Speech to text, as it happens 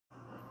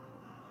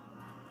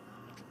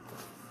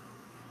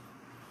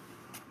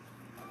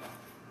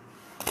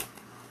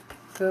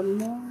Good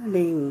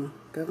morning.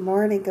 Good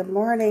morning. Good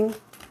morning.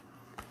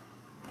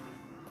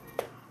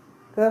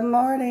 Good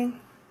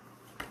morning.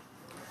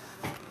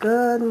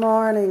 Good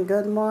morning.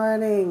 Good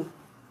morning.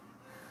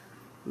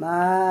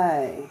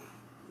 My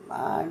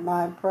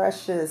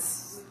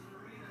precious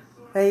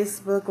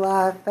Facebook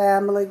Live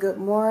family, good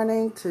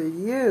morning to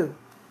you.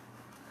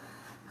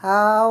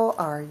 How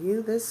are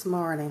you this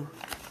morning?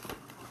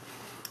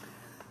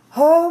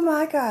 Oh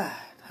my God.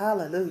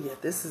 Hallelujah.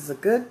 This is a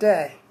good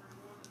day.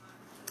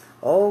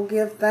 Oh,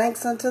 give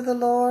thanks unto the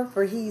Lord,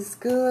 for he's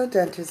good,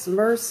 and his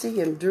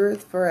mercy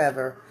endureth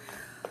forever.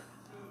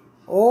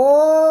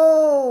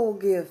 Oh,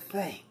 give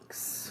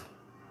thanks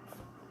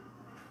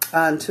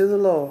unto the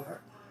Lord,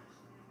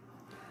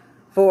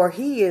 for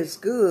he is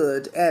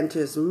good, and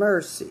his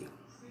mercy,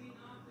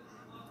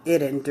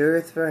 it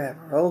endureth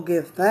forever. Oh,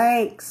 give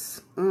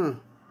thanks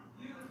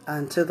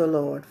unto the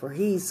Lord, for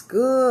he's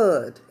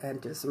good,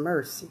 and his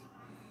mercy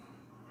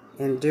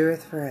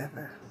endureth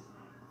forever.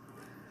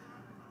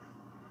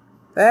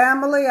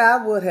 Family, I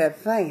would have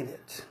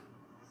fainted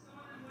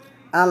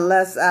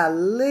unless I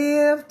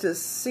lived to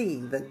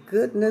see the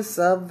goodness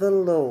of the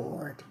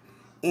Lord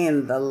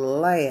in the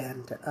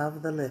land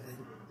of the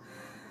living.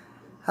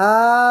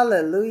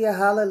 Hallelujah,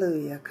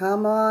 hallelujah.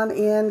 Come on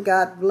in.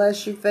 God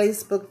bless you,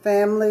 Facebook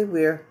family.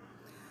 We're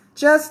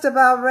just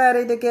about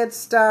ready to get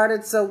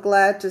started. So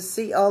glad to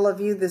see all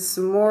of you this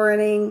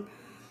morning.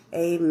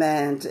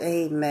 Amen,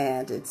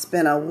 amen. It's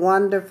been a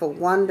wonderful,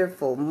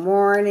 wonderful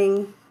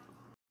morning.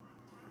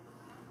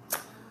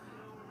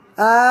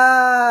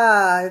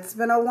 It's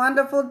been a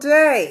wonderful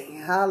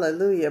day.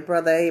 Hallelujah,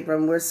 Brother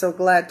Abram. We're so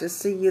glad to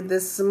see you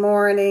this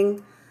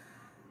morning.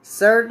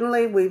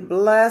 Certainly, we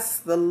bless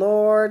the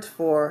Lord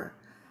for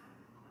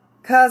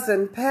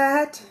Cousin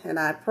Pat, and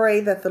I pray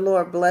that the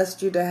Lord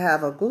blessed you to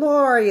have a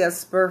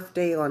glorious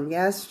birthday on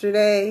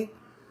yesterday.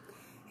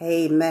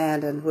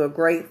 Amen. And we're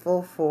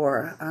grateful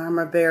for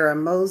Armor Bearer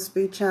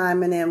Mosby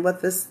chiming in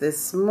with us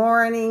this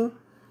morning.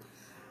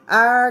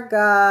 Our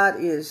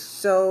God is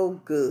so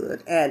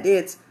good, and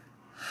it's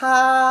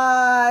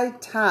high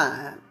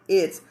time.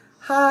 It's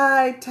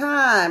high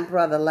time,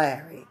 Brother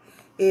Larry.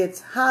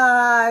 It's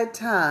high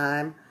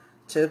time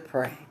to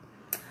pray.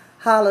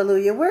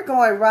 Hallelujah. We're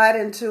going right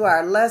into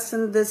our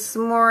lesson this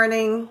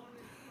morning.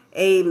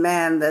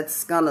 Amen.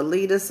 That's going to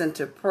lead us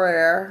into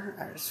prayer.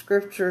 Our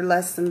scripture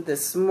lesson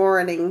this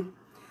morning.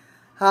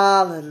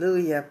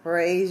 Hallelujah.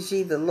 Praise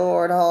ye the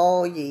Lord,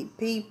 all ye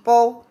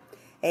people.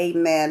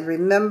 Amen.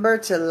 Remember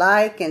to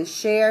like and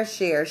share.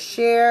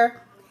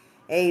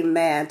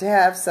 Amen. To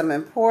have some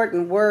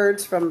important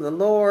words from the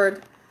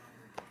Lord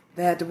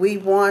that we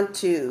want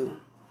to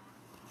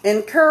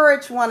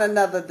encourage one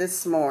another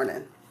this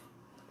morning.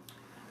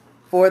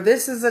 For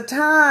this is a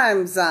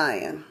time,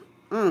 Zion,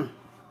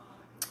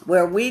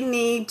 where we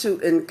need to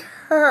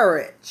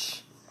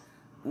encourage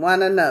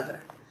one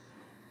another.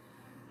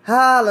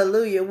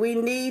 Hallelujah. We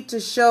need to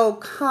show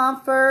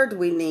comfort.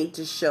 We need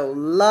to show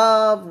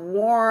love,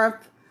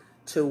 warmth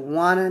to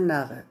one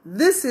another.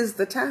 This is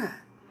the time.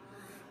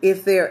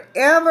 If there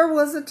ever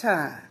was a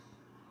time,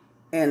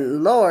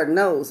 and Lord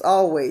knows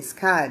always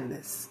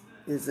kindness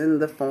is in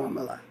the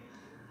formula.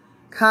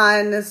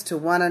 Kindness to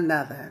one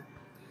another.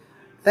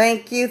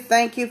 Thank you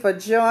for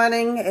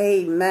joining.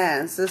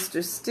 Amen.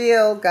 Sister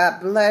Steele,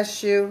 God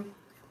bless you.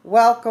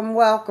 Welcome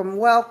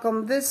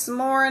this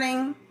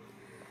morning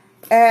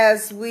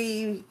as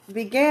we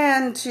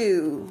began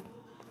to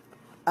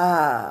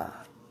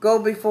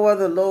go before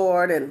the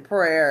Lord in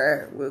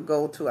prayer. We'll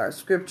go to our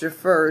scripture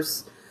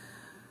first.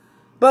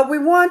 But we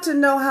want to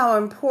know how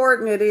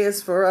important it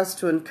is for us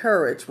to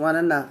encourage one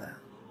another.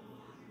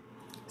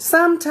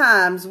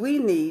 Sometimes we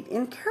need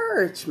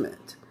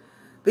encouragement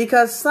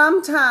because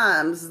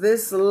sometimes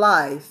this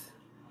life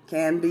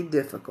can be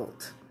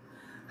difficult.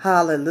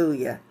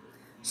 Hallelujah.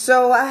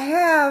 So I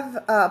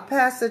have a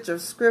passage of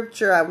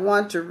scripture I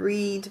want to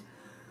read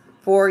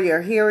for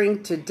your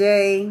hearing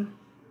today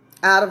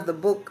out of the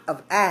book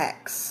of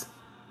Acts.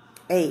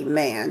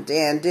 Amen.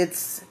 And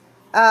it's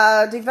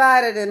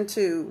divided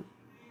into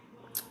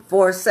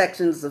 4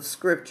 sections of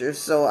scripture,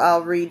 so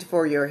I'll read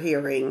for your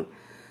hearing.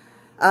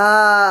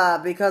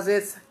 Because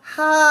it's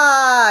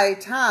high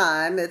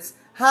time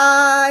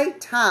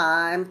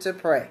to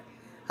pray.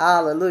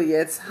 Hallelujah.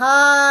 It's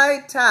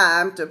high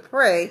time to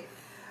pray.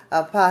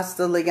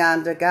 Apostle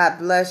Leander, God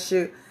bless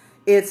you.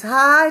 It's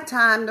high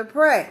time to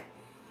pray.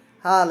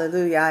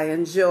 Hallelujah. I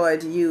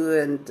enjoyed you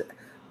and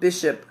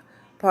Bishop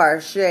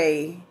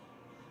Parche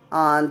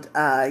on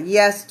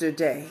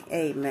yesterday.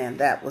 Amen.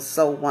 That was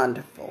so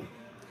wonderful.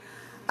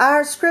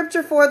 Our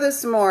scripture for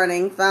this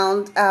morning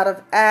found out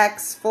of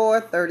Acts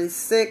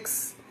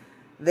 4:36,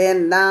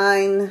 then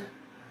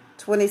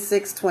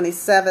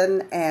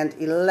 9:26-27, and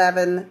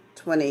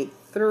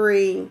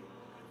 11:23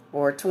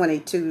 or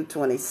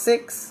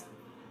 22-26.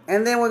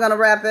 And then we're going to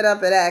wrap it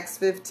up at Acts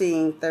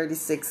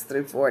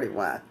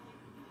 15:36-41.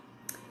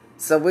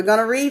 So we're going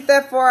to read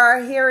that for our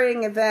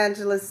hearing,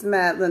 Evangelist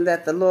Madeline,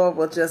 that the Lord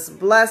will just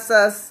bless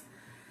us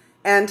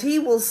and he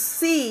will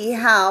see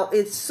how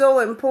it's so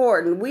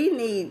important. We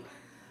need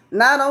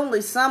not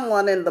only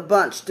someone in the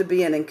bunch to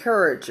be an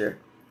encourager,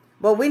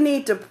 but we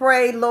need to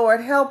pray,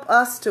 Lord, help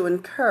us to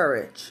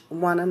encourage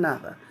one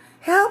another.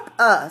 Help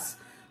us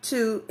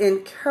to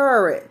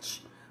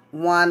encourage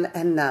one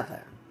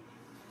another.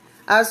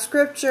 Our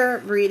scripture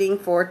reading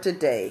for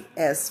today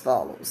as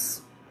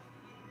follows.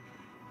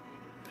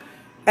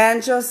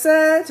 And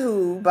Joseph,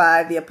 who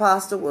by the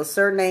apostle was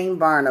surnamed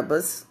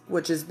Barnabas,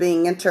 which is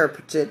being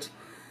interpreted,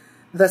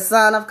 the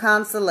son of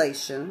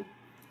consolation,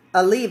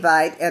 a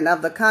Levite and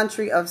of the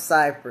country of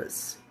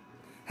Cyprus,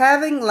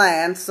 having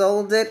land,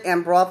 sold it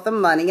and brought the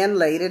money and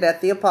laid it at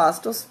the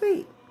apostles'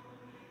 feet.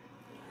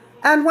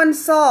 And when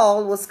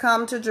Saul was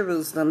come to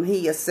Jerusalem,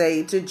 he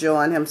essayed to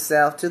join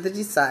himself to the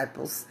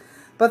disciples,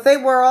 but they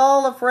were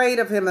all afraid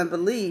of him and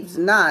believed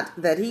not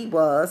that he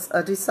was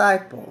a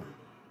disciple.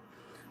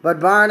 But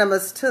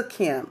Barnabas took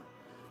him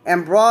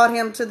and brought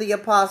him to the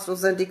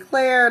apostles and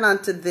declared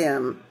unto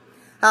them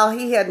how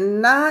he had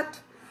seen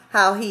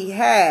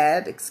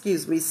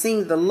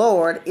the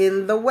Lord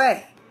in the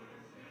way,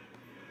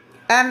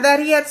 and that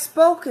he had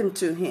spoken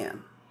to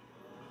him,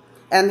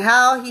 and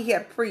how he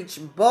had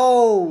preached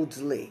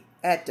boldly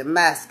at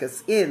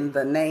Damascus in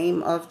the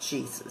name of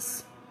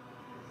Jesus.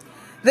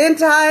 Then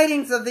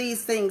tidings of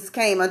these things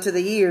came unto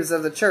the ears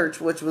of the church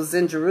which was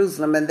in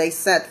Jerusalem, and they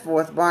sent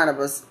forth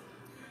Barnabas,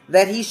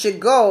 that he should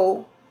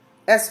go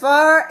as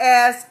far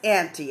as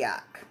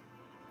Antioch,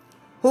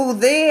 who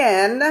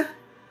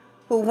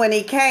when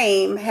he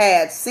came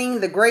had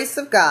seen the grace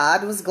of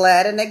God, was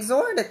glad and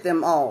exhorted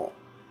them all,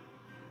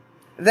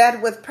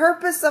 that with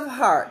purpose of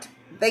heart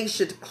they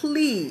should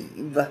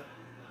cleave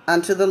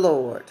unto the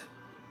Lord.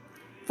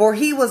 For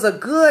he was a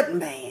good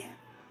man,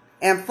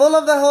 and full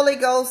of the Holy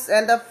Ghost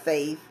and of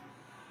faith,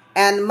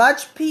 and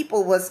much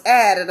people was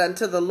added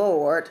unto the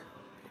Lord.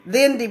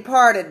 Then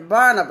departed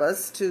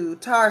Barnabas to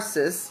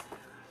Tarsus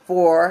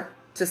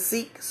to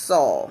seek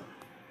Saul.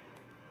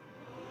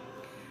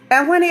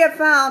 And when he had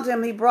found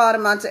him, he brought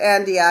him unto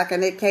Antioch,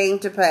 and it came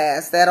to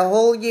pass that a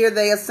whole year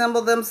they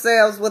assembled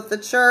themselves with the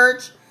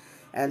church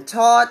and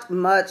taught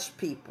much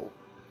people.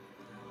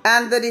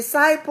 And the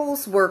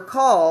disciples were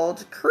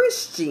called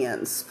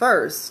Christians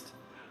first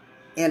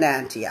in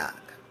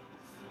Antioch.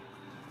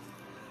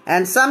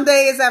 And some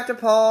days after,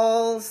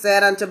 Paul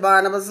said unto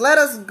Barnabas, Let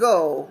us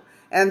go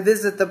and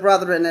visit the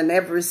brethren in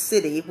every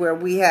city where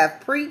we have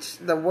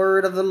preached the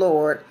word of the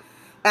Lord,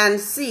 and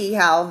see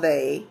how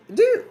they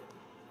do.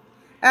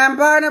 And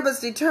Barnabas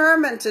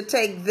determined to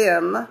take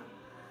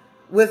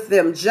with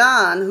them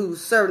John,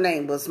 whose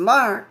surname was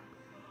Mark.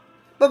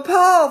 But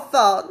Paul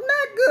thought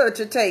not good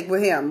to take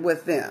him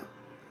with them,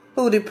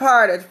 who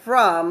departed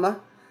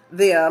from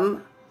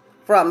them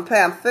from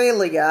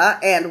Pamphylia,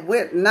 and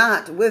went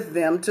not with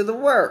them to the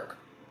work.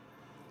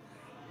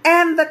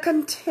 And the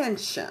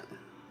contention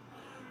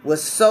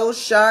was so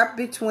sharp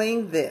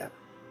between them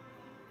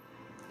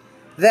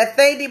that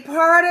they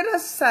departed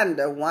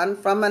asunder one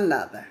from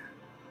another.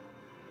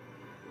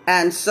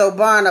 And so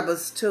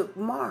Barnabas took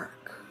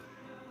Mark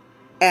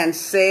and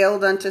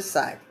sailed unto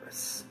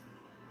Cyprus.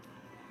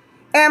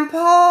 And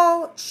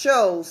Paul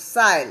chose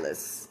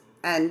Silas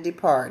and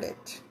departed,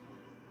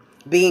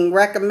 being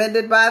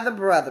recommended by the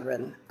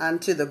brethren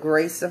unto the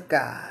grace of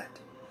God.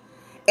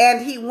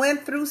 And he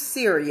went through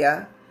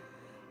Syria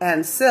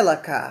and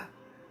Cilicia,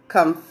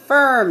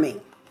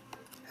 confirming,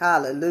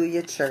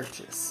 hallelujah,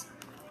 churches.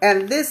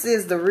 And this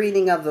is the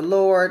reading of the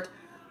Lord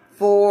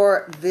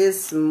for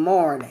this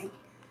morning.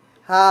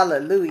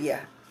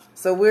 Hallelujah.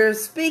 So we're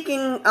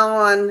speaking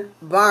on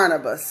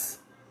Barnabas,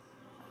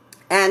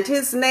 and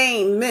his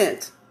name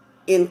meant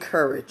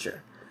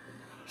encourager.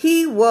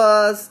 He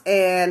was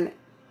an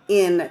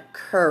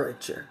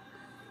encourager.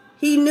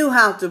 He knew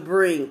how to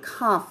bring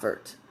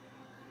comfort,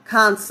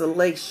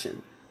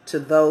 consolation to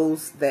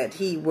those that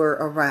he were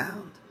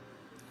around.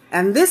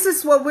 And this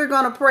is what we're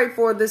going to pray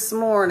for this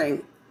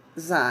morning,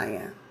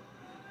 Zion.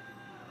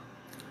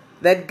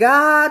 That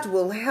God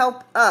will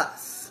help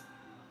us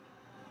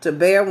to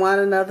bear one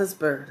another's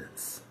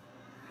burdens.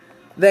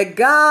 That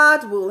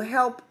God will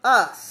help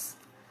us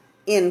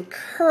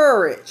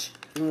encourage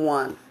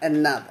one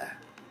another.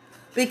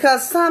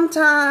 Because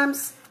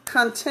sometimes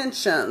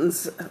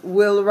contentions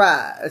will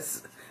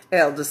rise,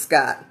 Elder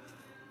Scott.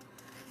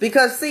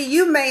 Because, see,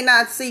 you may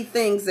not see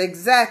things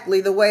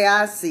exactly the way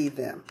I see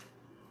them.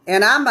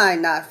 And I might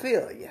not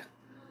feel you.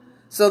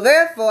 So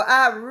therefore,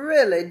 I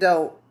really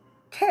don't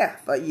care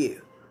for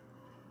you.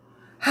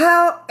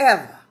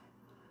 However,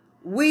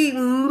 we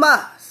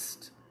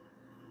must,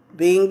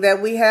 being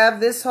that we have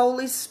this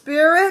Holy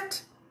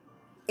Spirit,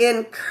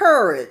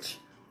 encourage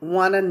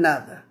one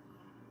another.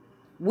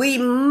 We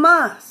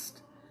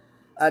must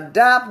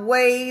adopt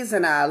ways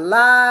in our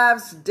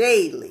lives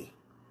daily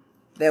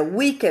that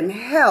we can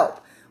help.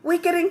 We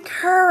can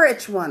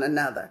encourage one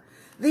another.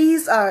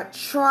 These are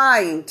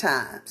trying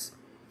times.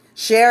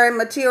 Sharing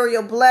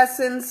material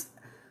blessings,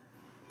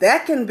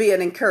 that can be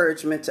an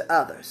encouragement to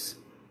others.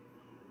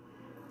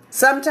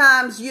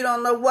 Sometimes you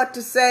don't know what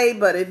to say,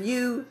 but if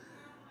you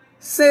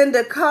send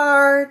a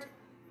card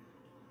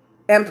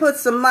and put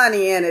some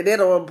money in it,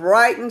 it'll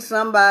brighten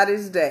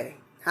somebody's day.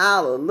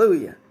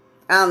 Hallelujah.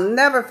 I'll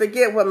never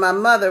forget when my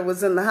mother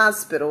was in the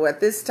hospital at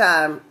this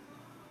time.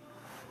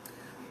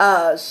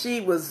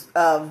 She was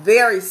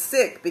very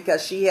sick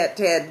because she had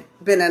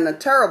been in a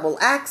terrible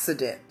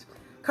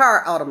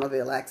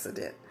automobile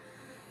accident.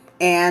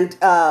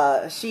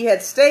 And she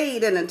had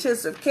stayed in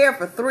intensive care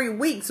for 3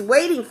 weeks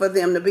waiting for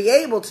them to be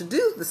able to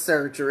do the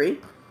surgery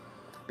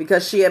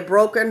because she had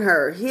broken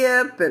her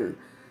hip and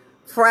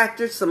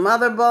fractured some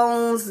other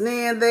bones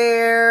near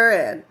there.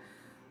 And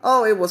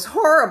oh, it was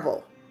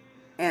horrible.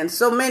 And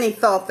so many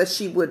thought that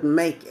she wouldn't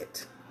make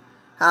it.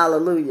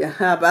 Hallelujah.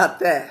 How about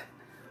that?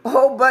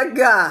 Oh, but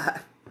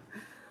God.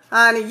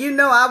 Honey, you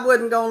know I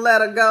wasn't going to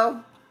let her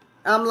go.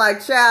 I'm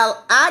like, child,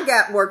 I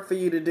got work for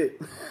you to do.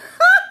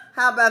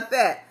 How about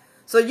that?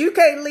 So you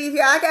can't leave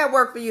here. I got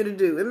work for you to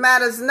do. It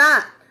matters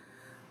not.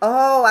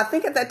 Oh, I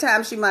think at that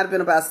time she might have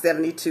been about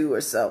 72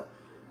 or so.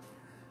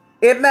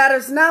 It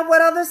matters not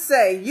what others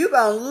say. You're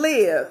going to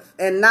live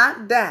and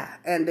not die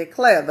and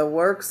declare the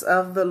works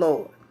of the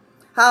Lord.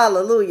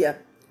 Hallelujah.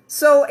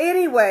 So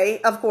anyway,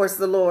 of course,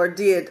 the Lord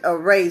did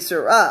raise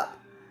her up.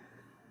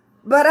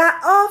 But I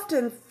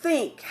often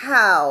think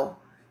how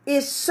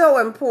it's so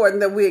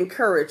important that we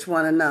encourage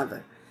one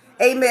another.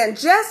 Amen.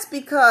 Just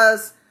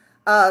because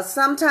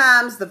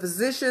sometimes the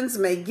physicians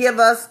may give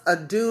us a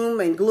doom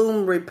and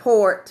gloom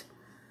report,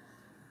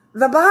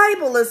 the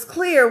Bible is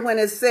clear when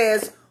it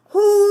says,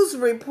 whose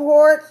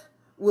report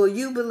will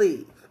you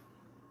believe?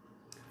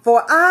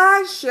 For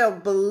I shall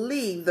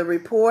believe the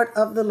report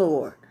of the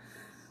Lord.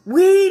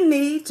 We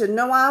need to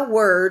know our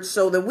words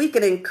so that we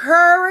can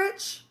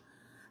encourage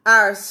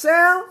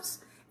ourselves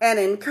and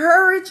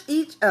encourage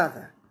each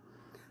other.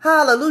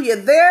 Hallelujah.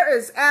 There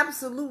is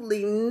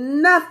absolutely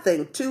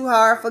nothing too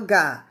hard for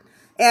God.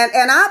 And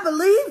I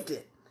believed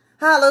it.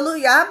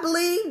 Hallelujah. I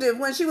believed it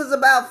when she was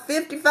about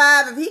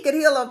 55. If he could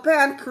heal her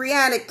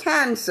pancreatic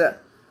cancer,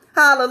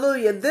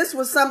 hallelujah, this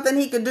was something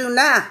he could do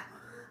now.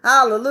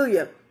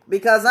 Hallelujah.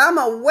 Because I'm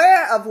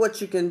aware of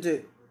what you can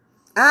do.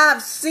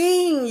 I've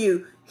seen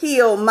you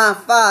heal my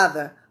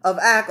father of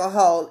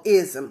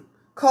alcoholism,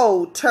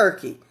 cold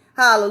turkey.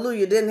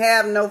 Hallelujah. Didn't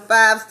have no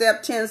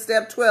 5-step,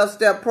 10-step,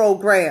 12-step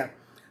program.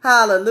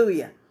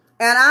 Hallelujah.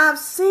 And I've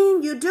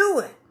seen you do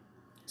it.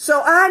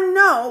 So I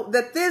know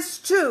that this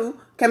too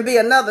can be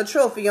another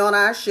trophy on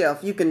our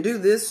shelf. You can do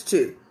this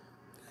too.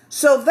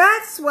 So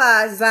that's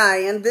why,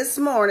 Zion, this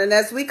morning,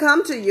 as we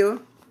come to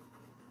you,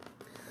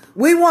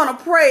 we want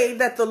to pray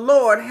that the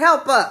Lord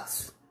help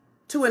us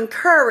to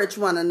encourage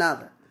one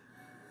another.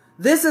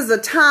 This is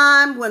a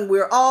time when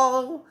we're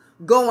all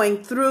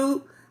going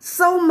through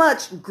so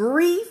much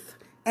grief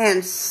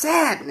and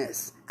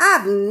sadness.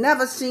 I've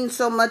never seen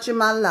so much in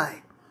my life.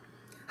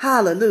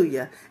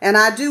 Hallelujah. And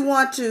I do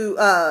want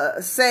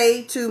to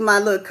say to my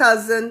little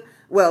cousin,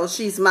 well,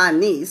 she's my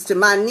niece, to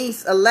my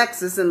niece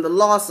Alexis and the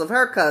loss of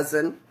her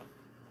cousin,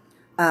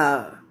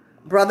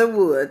 Brother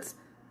Woods,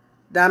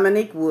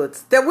 Dominique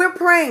Woods, that we're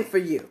praying for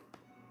you.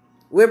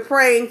 We're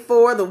praying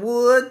for the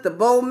Wood, the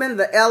Bowman,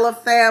 the Ella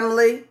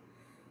family,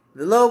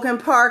 the Logan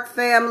Park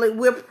family.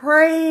 We're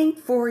praying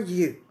for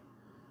you,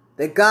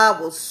 that God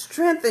will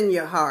strengthen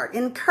your heart,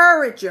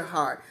 encourage your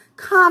heart,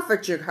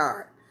 comfort your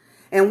heart.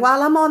 And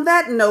while I'm on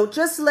that note,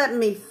 just let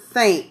me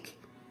thank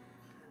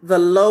the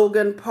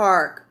Logan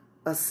Park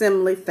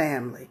Assembly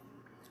family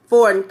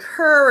for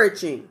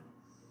encouraging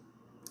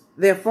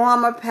their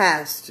former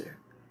pastor,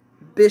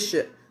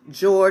 Bishop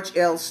George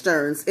L.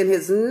 Stearns, in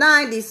his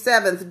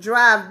 97th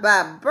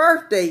drive-by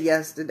birthday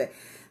yesterday.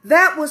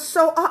 That was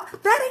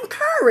that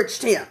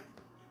encouraged him.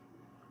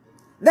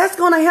 That's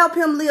going to help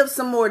him live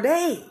some more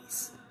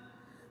days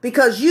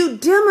because you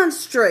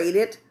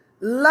demonstrated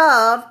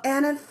love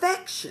and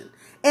affection.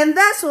 And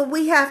that's what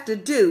we have to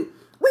do.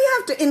 We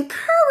have to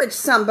encourage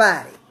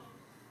somebody.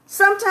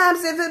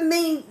 Sometimes if it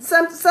means,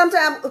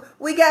 sometimes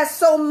we got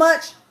so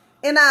much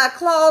in our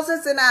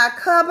closets, in our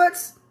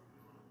cupboards.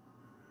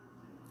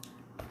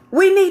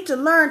 We need to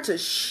learn to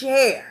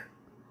share.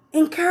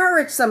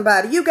 Encourage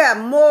somebody. You got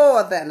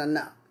more than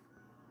enough.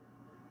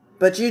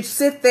 But you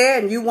sit there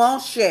and you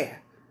won't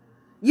share.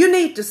 You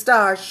need to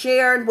start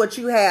sharing what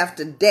you have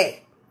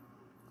today.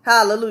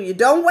 Hallelujah.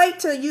 Don't wait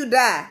till you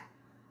die,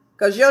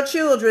 because your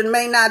children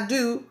may not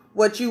do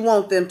what you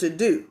want them to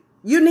do.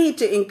 You need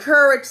to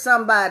encourage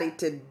somebody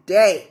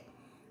today.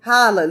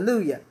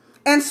 Hallelujah.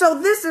 And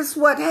so this is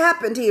what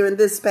happened here in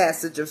this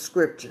passage of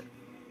scripture.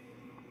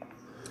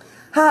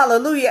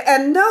 Hallelujah.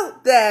 And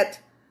note that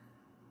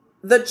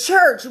the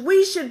church,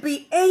 we should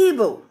be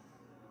able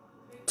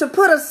to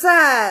put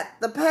aside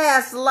the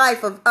past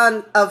life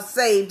of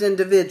saved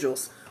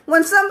individuals.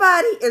 When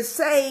somebody is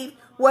saved,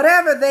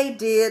 whatever they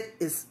did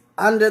is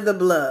under the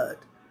blood.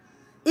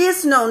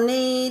 It's no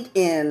need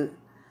in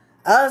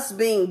us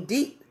being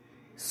deep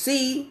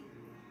sea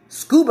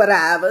scuba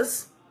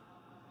divers.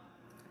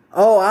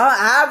 Oh,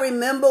 I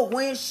remember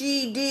when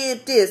she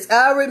did this.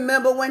 I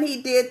remember when he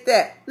did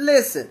that.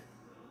 Listen,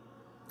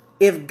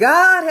 if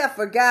God have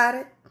forgot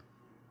it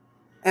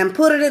and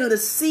put it in the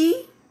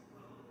sea,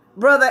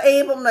 Brother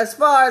Abram, as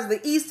far as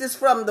the east is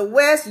from the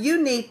west,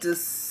 you need to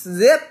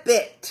zip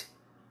it.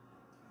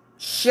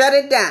 Shut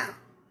it down.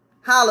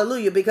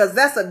 Hallelujah. Because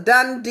that's a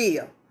done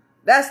deal.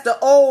 That's the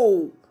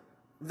old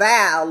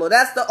Val, or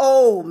that's the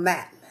old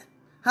Madeline.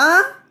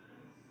 Huh?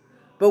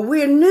 But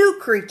we're new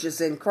creatures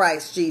in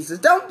Christ Jesus.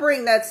 Don't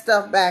bring that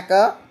stuff back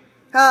up.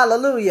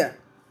 Hallelujah.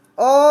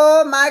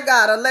 Oh my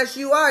God, unless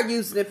you are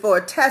using it for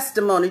a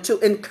testimony to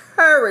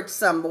encourage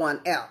someone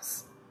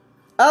else.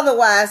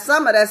 Otherwise,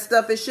 some of that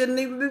stuff, it shouldn't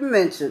even be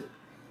mentioned.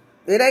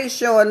 It ain't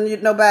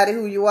showing nobody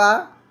who you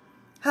are.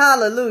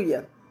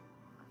 Hallelujah.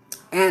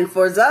 And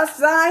for us,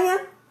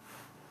 Zion,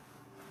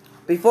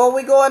 before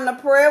we go into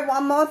prayer,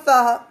 one more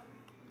thought,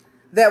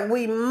 that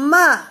we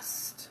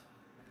must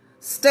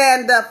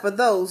stand up for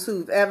those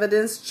who've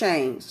evidence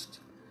changed.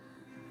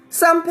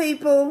 Some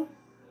people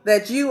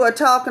that you are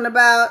talking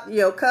about,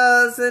 your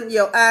cousin,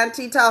 your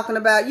auntie talking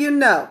about,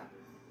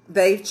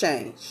 they've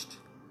changed.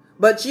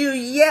 But you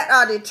yet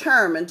are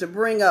determined to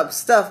bring up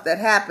stuff that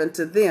happened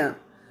to them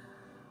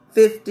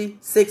 50,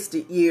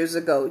 60 years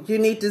ago. You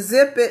need to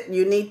zip it.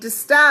 You need to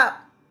stop.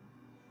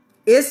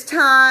 It's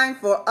time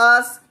for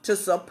us to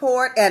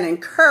support and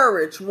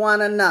encourage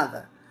one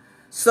another.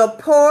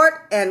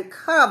 Support and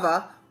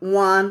cover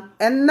one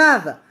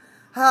another.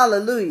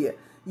 Hallelujah.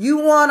 You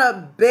want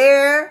to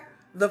bear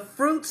the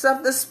fruits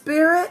of the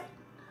Spirit?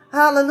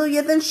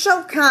 Hallelujah. Then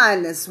show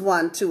kindness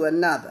one to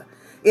another.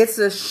 It's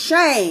a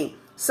shame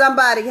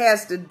somebody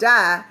has to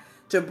die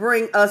to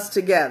bring us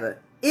together.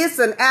 It's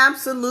an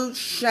absolute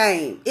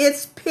shame.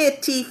 It's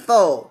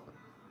pitiful.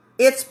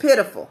 It's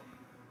pitiful.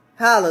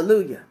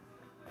 Hallelujah.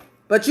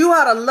 But you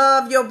ought to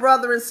love your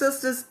brother and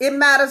sisters. It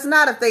matters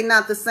not if they're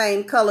not the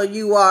same color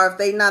you are, if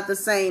they're not the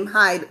same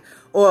height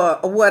or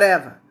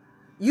whatever.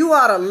 You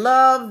ought to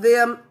love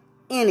them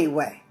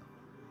anyway.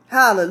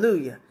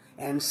 Hallelujah.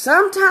 And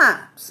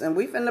sometimes, and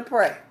we finna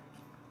pray,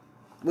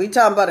 we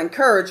talking about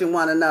encouraging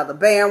one another,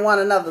 bearing one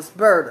another's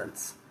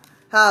burdens.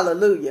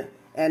 Hallelujah.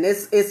 And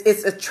it's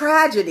a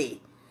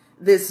tragedy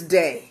this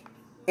day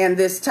and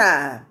this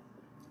time.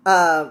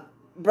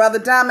 Brother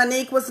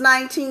Dominique was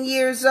 19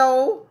 years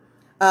old.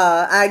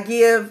 I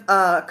give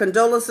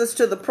condolences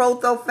to the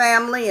Protho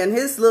family and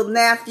his little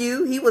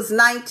nephew. He was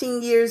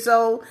 19 years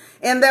old.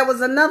 And there was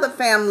another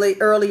family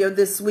earlier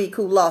this week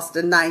who lost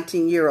a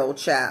 19-year-old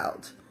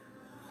child.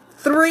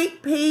 3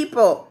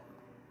 people.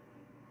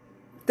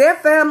 Their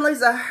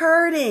families are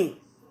hurting.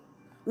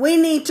 We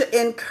need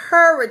to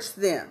encourage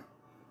them.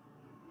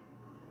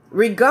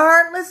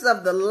 Regardless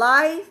of the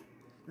life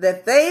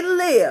that they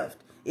lived,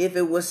 if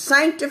it was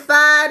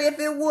sanctified, if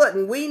it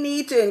wouldn't, we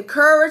need to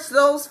encourage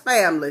those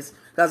families.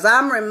 Because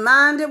I'm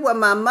reminded what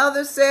my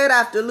mother said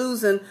after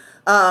losing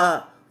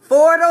 4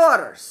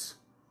 daughters.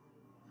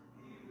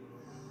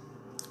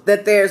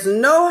 That there's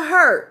no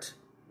hurt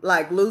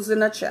like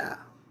losing a child.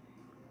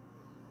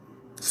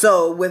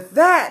 So with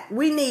that,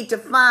 we need to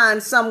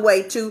find some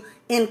way to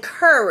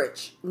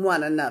encourage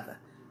one another.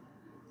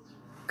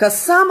 Because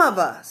some of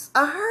us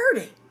are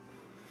hurting.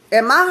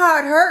 And my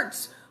heart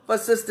hurts for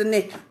Sister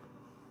Nikki.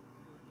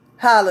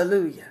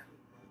 Hallelujah.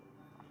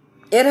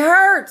 It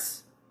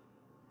hurts.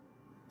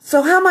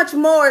 So how much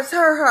more is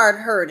her heart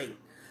hurting?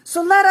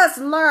 So let us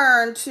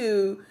learn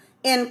to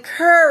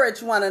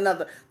encourage one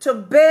another, to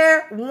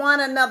bear one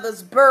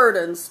another's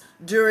burdens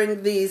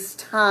during these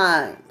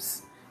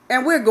times.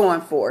 And we're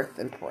going forth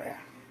in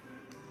prayer.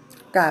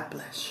 God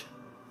bless you.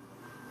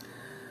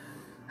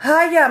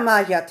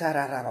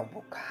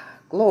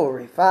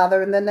 Glory,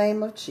 Father, in the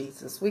name of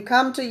Jesus. We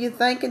come to you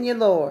thanking you,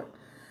 Lord,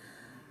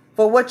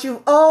 for what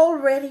you've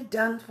already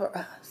done for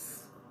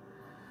us,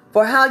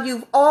 for how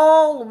you've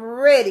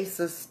already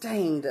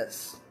sustained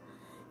us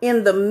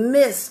in the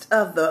midst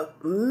of the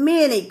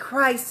many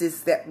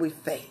crises that we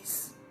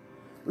face.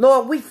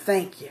 Lord, we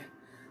thank you.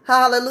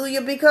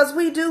 Hallelujah, because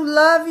we do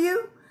love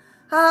you.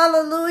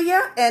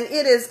 Hallelujah. And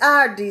it is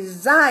our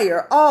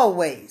desire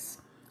always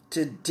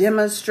to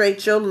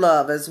demonstrate your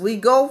love as we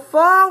go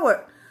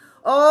forward.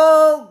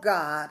 Oh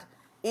God,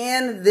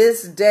 in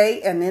this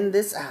day and in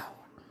this hour.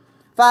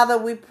 Father,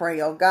 we pray,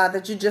 oh God,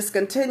 that you just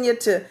continue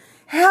to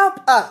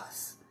help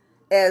us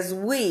as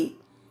we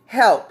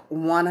help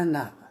one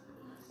another.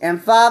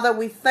 And Father,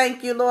 we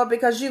thank you, Lord,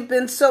 because you've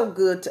been so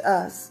good to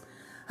us.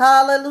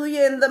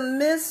 Hallelujah. In the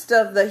midst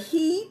of the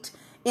heat,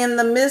 in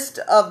the midst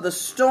of the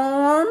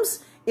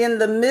storms, in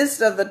the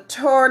midst of the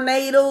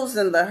tornadoes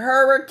and the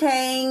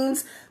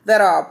hurricanes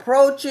that are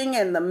approaching,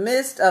 in the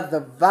midst of the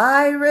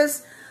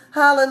virus,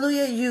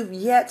 hallelujah, you've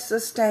yet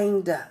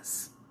sustained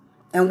us.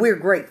 And we're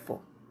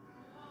grateful.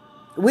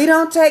 We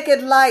don't take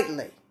it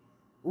lightly.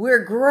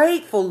 We're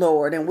grateful,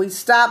 Lord, and we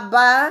stop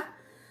by,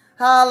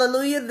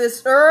 hallelujah,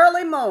 this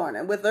early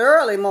morning with the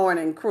early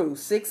morning crew,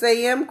 6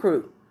 a.m.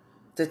 crew,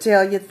 to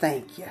tell you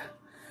thank you.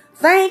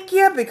 Thank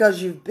you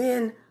because you've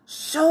been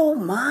so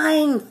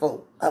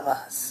mindful of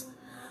us.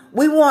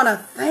 We want to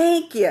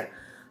thank you,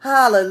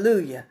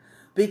 hallelujah,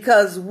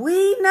 because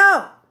we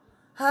know,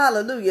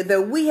 hallelujah,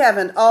 that we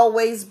haven't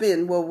always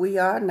been where we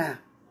are now.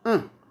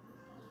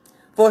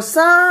 For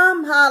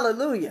some,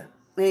 hallelujah,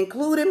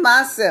 including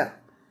myself,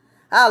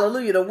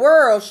 hallelujah, the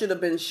world should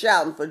have been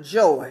shouting for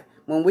joy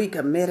when we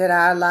committed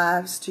our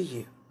lives to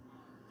you.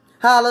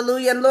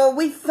 Hallelujah. And Lord,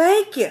 we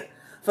thank you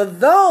for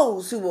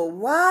those who were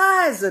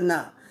wise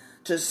enough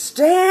to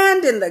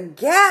stand in the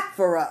gap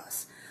for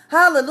us.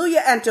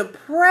 Hallelujah. And to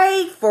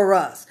pray for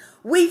us.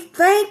 We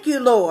thank you,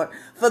 Lord,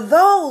 for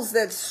those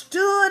that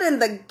stood in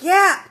the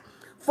gap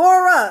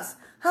for us.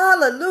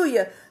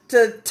 Hallelujah.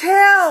 To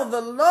tell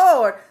the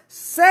Lord,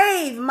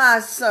 save my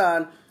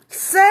son,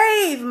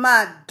 save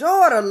my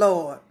daughter,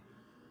 Lord.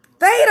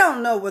 They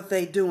don't know what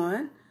they're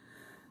doing.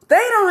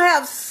 They don't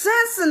have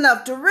sense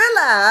enough to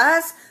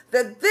realize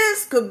that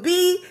this could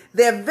be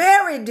their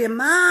very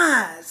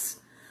demise.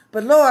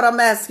 But Lord, I'm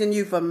asking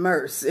you for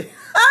mercy.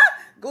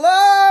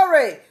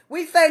 Glory.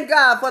 We thank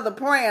God for the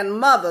praying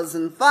mothers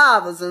and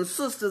fathers and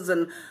sisters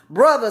and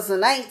brothers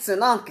and aunts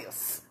and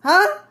uncles.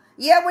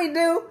 Yeah, we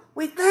do.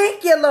 We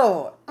thank you,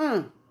 Lord.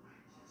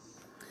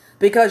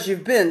 Because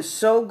you've been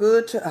so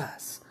good to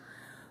us.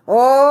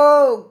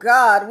 Oh,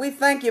 God, we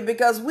thank you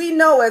because we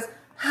know it's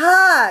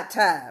high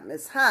time.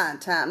 It's high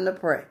time to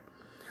pray.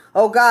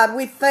 Oh, God,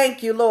 we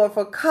thank you, Lord,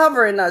 for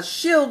covering us,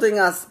 shielding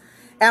us,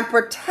 and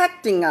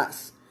protecting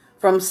us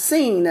from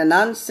seen and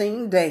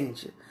unseen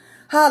danger.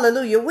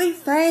 Hallelujah. We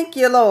thank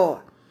you,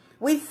 Lord.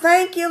 We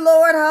thank you,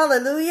 Lord,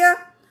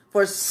 hallelujah,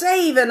 for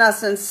saving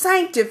us and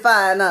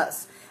sanctifying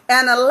us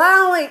and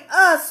allowing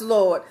us,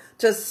 Lord,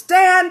 to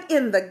stand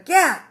in the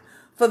gap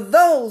for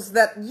those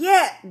that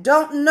yet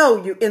don't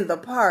know you in the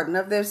pardon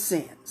of their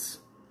sins.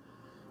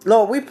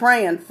 Lord, we're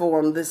praying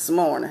for them this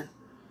morning.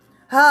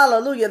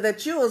 Hallelujah,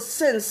 that you will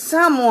send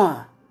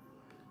someone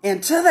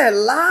into their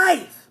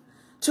life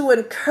to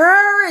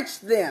encourage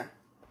them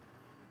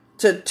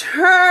to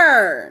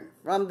turn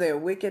from their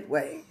wicked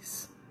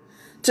ways,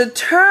 to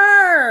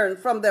turn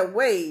from their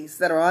ways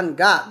that are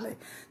ungodly,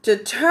 to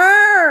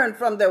turn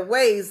from their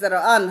ways that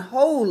are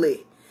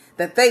unholy,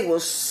 that they will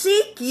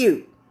seek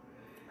you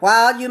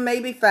while you may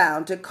be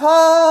found, to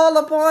call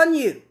upon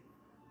you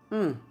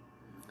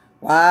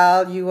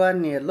while you are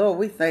near. Lord,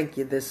 we thank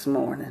you this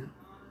morning.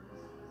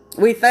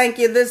 We thank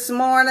you this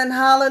morning,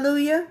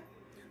 hallelujah,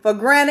 for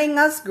granting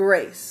us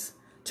grace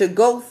to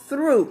go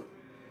through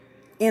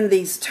in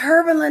these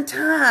turbulent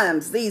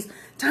times, these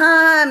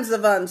times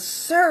of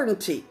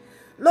uncertainty.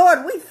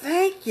 Lord, we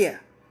thank you.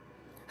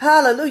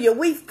 Hallelujah.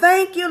 We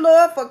thank you,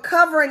 Lord, for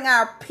covering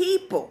our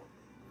people.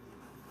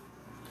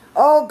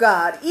 Oh,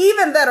 God,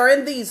 even that are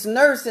in these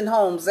nursing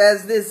homes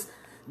as this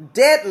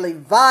deadly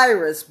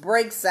virus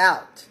breaks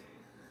out.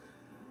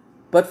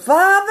 But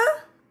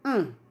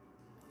Father,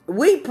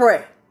 we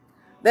pray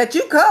that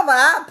you cover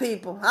our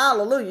people.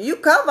 Hallelujah. You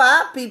cover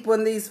our people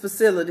in these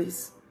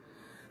facilities.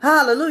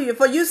 Hallelujah.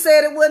 For you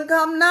said it wouldn't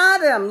come nigh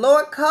them.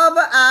 Lord, cover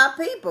our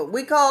people.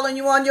 We calling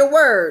you on your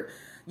word.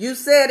 You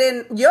said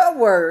in your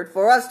word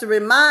for us to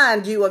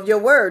remind you of your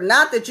word.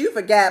 Not that you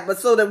forgot, but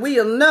so that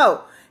we'll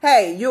know,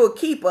 hey, you're a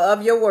keeper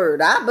of your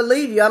word. I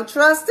believe you. I'm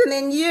trusting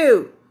in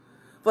you.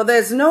 For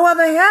there's no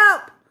other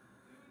help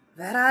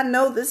that I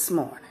know this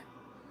morning.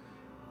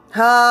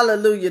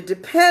 Hallelujah.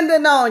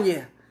 Depending on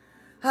you.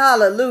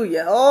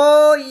 Hallelujah.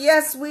 Oh,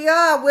 yes, we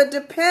are. We're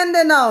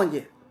dependent on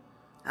you.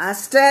 I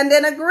stand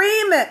in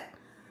agreement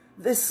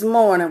this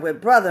morning with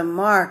Brother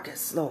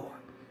Marcus, Lord,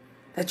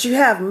 that you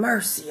have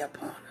mercy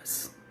upon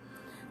us.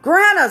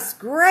 Grant us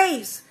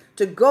grace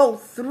to go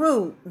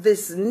through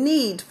this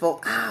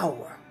needful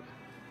hour.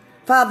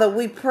 Father,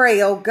 we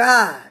pray, oh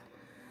God,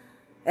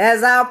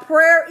 as our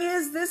prayer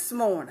is this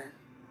morning,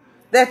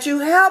 that you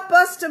help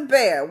us to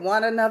bear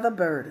one another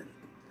burden.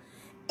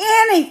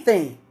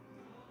 Anything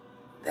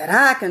that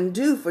I can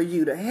do for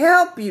you to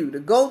help you to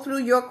go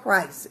through your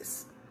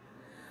crisis.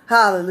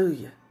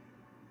 Hallelujah.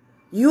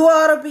 You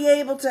ought to be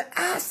able to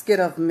ask it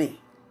of me.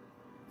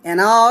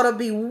 And I ought to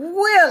be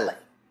willing.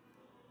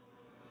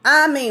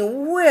 I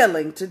mean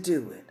willing to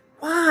do it.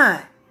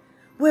 Why?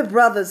 We're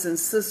brothers and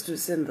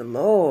sisters in the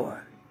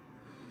Lord.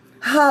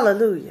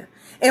 Hallelujah.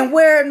 And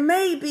where it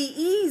may be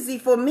easy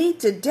for me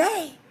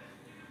today,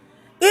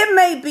 it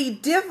may be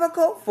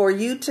difficult for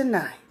you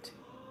tonight.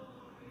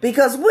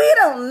 Because we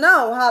don't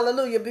know,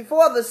 hallelujah,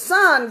 before the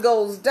sun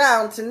goes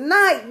down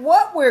tonight,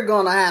 what we're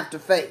going to have to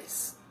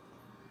face.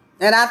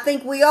 And I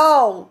think we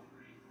all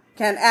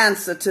can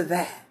answer to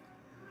that.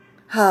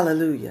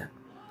 Hallelujah.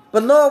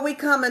 But Lord, we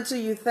coming to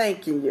you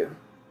thanking you.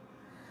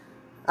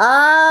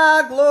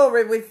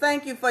 Glory. We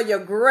thank you for your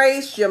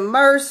grace, your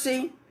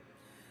mercy.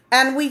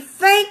 And we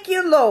thank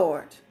you,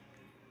 Lord,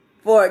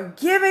 for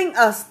giving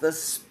us the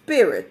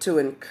spirit to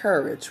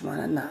encourage one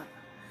another.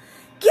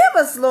 Give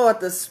us, Lord,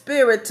 the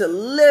spirit to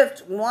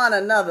lift one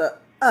another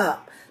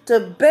up,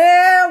 to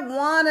bear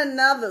one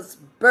another's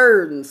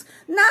burdens,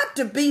 not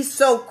to be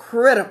so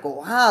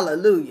critical.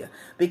 Hallelujah.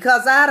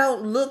 Because I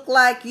don't look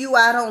like you.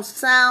 I don't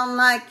sound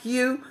like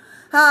you.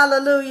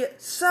 Hallelujah.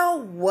 So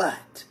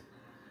what?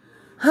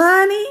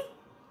 Honey,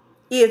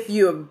 if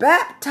you're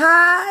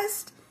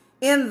baptized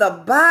in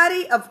the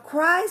body of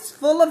Christ,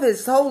 full of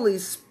his Holy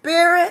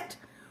Spirit,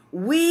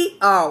 we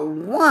are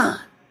one.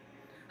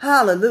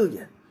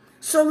 Hallelujah.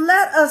 So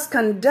let us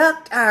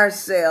conduct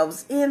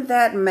ourselves in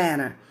that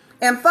manner.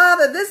 And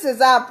Father, this is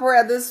our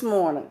prayer this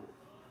morning.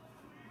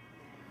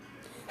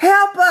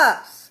 Help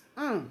us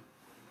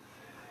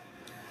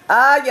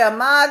Ah, yeah,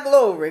 my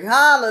glory.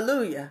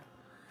 Hallelujah.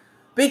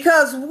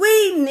 Because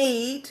we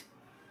need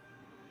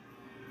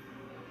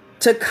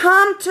to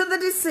come to the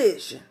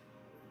decision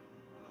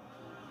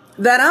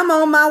that I'm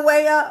on my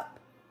way up.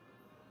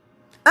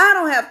 I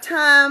don't have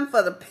time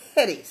for the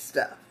petty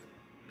stuff.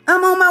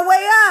 I'm on my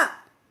way up.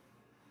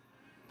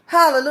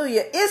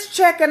 Hallelujah. It's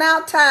checking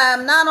out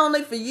time, not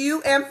only for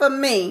you and for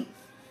me,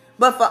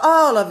 but for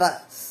all of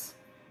us.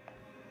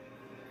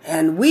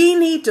 And we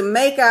need to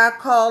make our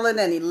calling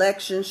and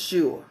election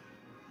sure.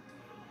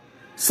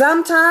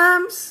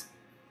 Sometimes,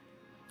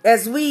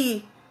 as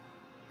we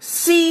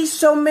see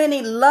so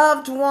many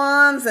loved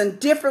ones and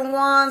different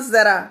ones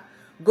that are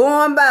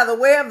going by the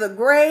way of the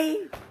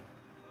grave,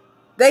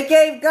 they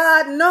gave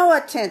God no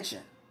attention.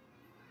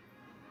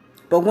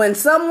 But when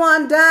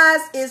someone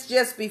dies, it's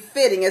just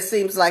befitting. It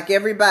seems like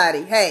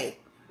everybody, hey,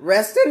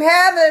 rest in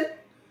heaven.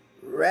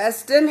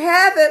 Rest in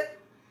heaven.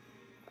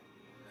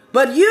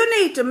 But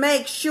you need to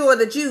make sure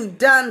that you've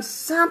done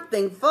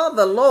something for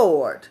the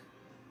Lord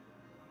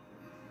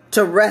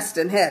to rest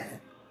in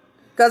heaven.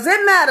 Because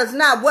it matters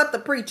not what the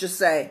preacher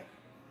say,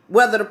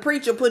 whether the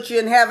preacher puts you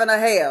in heaven or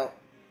hell.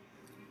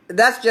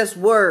 That's just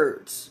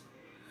words.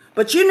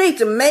 But you need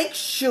to make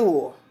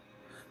sure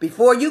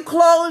before you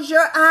close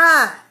your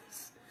eyes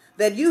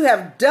that you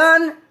have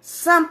done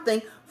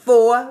something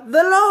for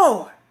the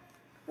Lord.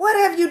 What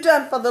have you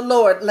done for the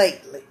Lord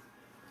lately?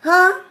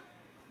 Huh?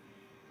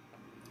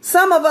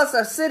 Some of us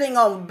are sitting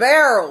on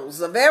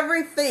barrels of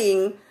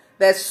everything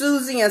that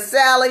Susie and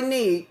Sally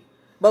need,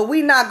 but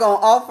we're not going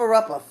to offer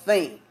up a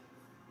thing.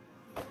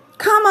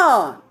 Come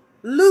on,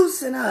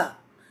 loosen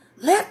up.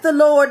 Let the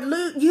Lord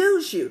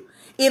use you.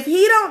 If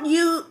he don't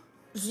use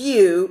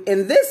you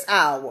in this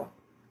hour,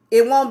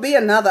 it won't be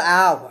another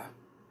hour.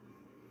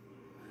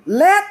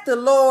 Let the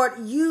Lord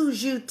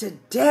use you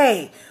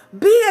today.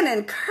 Be an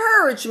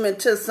encouragement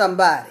to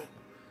somebody.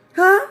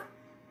 Huh?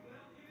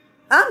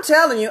 I'm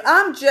telling you,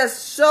 I'm just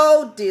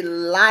so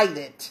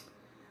delighted.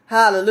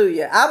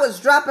 Hallelujah. I was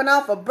dropping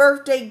off a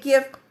birthday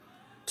gift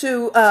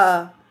to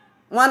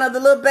one of the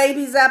little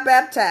babies I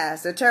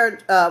baptized. That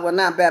turned, well,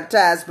 not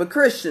baptized, but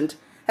christened.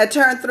 Had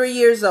turned 3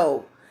 years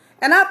old.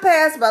 And I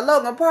passed by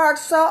Logan Park,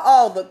 saw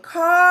all the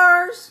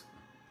cars.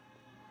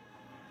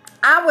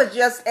 I was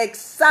just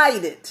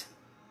excited.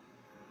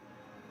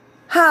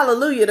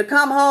 Hallelujah. To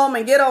come home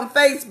and get on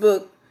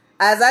Facebook.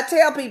 As I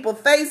tell people,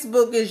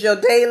 Facebook is your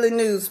daily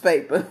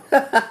newspaper.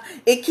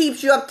 It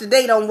keeps you up to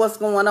date on what's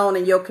going on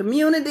in your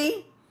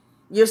community,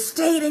 your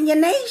state, and your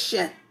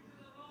nation.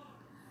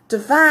 To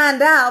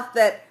find out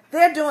that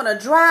they're doing a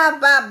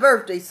drive-by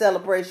birthday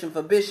celebration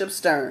for Bishop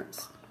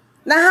Stearns.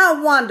 Now,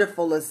 how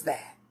wonderful is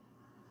that?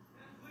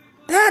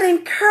 That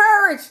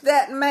encouraged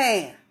that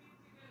man.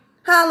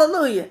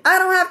 Hallelujah. I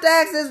don't have to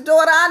ask his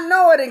daughter. I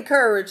know it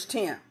encouraged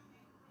him.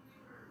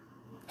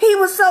 He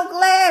was so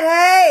glad.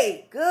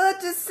 Hey, good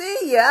to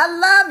see you. I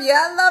love you.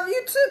 I love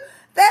you too.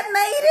 That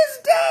made his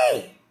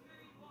day.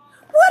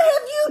 What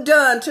have you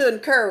done to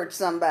encourage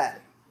somebody?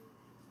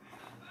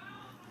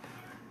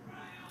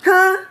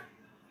 Huh?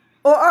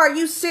 Or are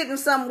you sitting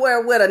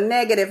somewhere with a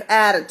negative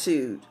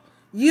attitude?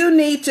 You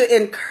need to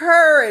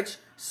encourage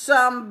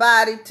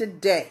somebody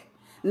today.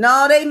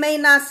 No, they may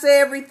not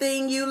say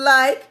everything you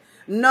like.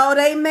 No,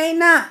 they may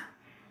not.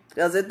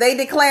 Because if they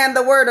declare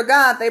the word of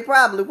God, they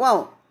probably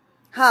won't.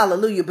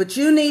 Hallelujah. But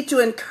you need to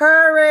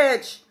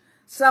encourage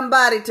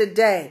somebody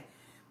today.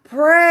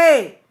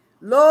 Pray.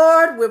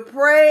 Lord, we're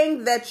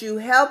praying that you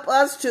help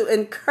us to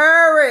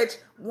encourage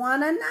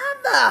one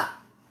another.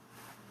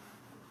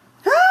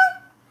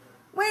 Huh?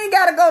 We ain't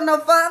got to go no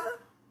further.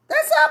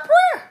 That's our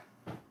prayer.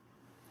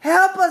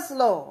 Help us,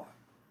 Lord.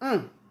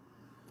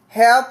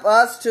 Help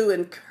us to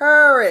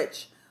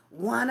encourage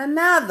one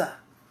another.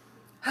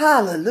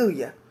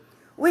 Hallelujah.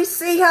 We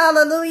see,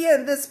 hallelujah,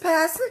 in this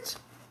passage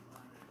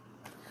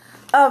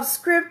of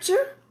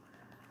scripture,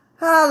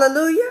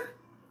 hallelujah,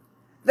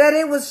 that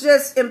it was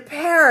just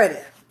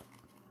imperative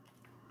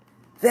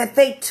that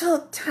they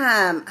took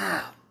time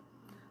out.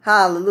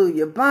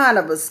 Hallelujah.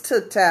 Barnabas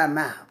took time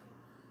out.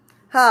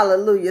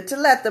 Hallelujah. To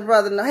let the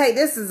brother know, hey,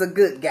 this is a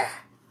good guy.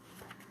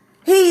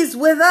 He's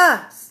with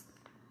us.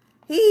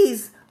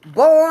 He's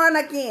born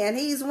again.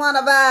 He's one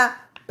of our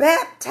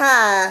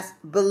baptized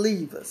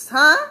believers,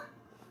 huh?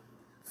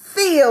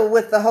 Filled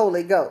with the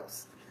Holy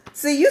Ghost.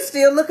 See, you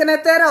still looking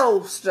at that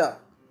old stuff.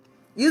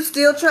 You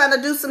still trying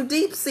to do some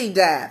deep sea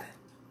diving.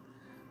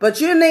 But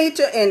you need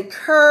to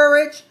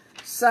encourage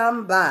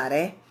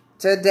somebody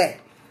today.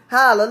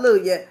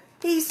 Hallelujah.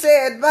 He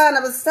said,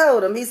 Barnabas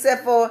told him, he said,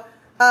 for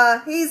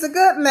he's a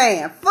good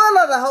man, full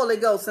of the Holy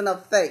Ghost and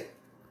of faith.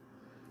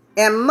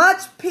 And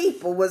much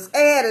people was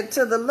added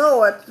to the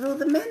Lord through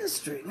the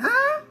ministry.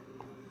 Huh?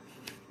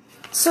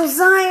 So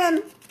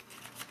Zion,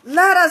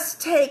 let us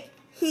take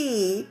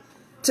heed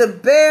to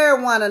bear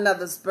one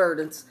another's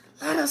burdens.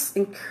 Let us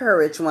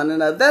encourage one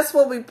another. That's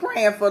what we're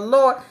praying for.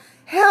 Lord,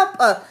 help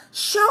us.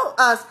 Show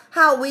us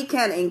how we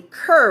can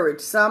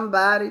encourage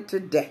somebody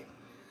today.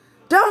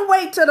 Don't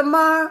wait till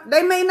tomorrow.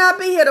 They may not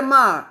be here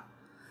tomorrow.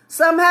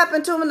 Something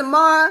happened to them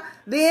tomorrow.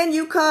 Then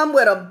you come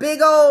with a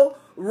big old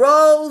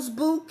rose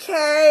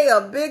bouquet,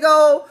 a big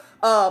old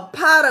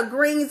pot of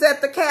greens at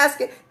the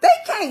casket. They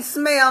can't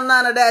smell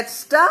none of that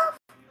stuff.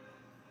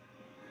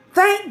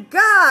 Thank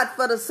God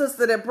for the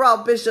sister that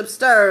brought Bishop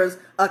Stearns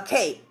a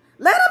cake.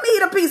 Let him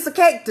eat a piece of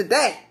cake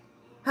today.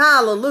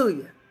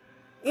 Hallelujah.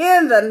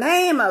 In the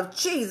name of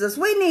Jesus,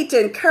 we need to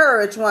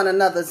encourage one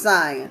another,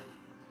 Zion.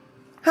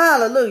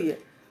 Hallelujah.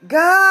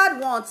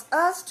 God wants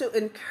us to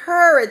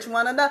encourage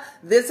one another.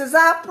 This is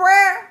our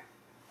prayer.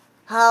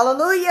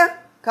 Hallelujah.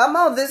 Come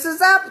on, this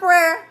is our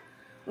prayer.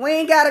 We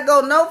ain't got to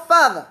go no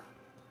further.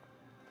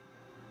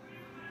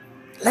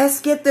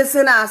 Let's get this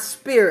in our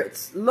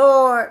spirits.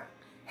 Lord,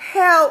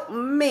 help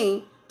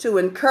me to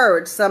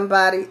encourage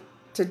somebody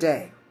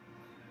today.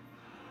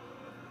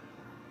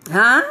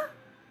 Huh?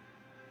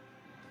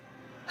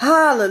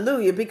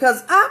 Hallelujah.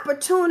 Because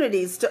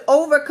opportunities to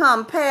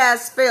overcome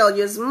past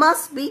failures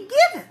must be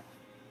given.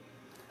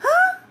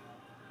 Huh?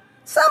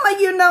 Some of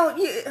you know,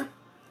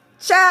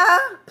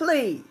 child,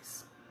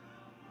 please.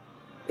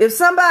 If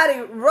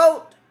somebody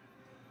wrote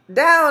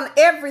down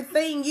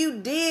everything you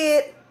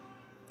did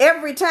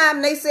every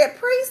time they said,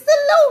 praise the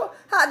Lord,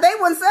 they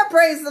wouldn't say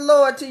praise the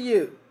Lord to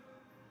you.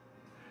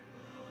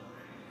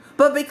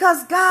 But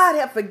because God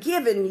have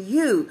forgiven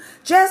you,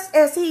 just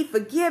as he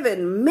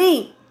forgiven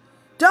me,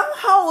 don't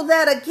hold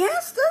that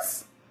against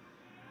us.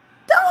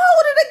 Don't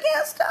hold it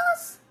against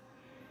us.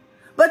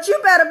 But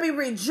you better be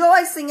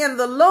rejoicing in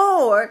the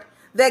Lord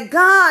that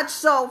God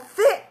saw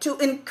fit to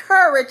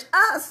encourage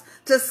us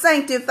to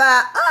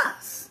sanctify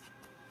us.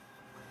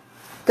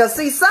 Because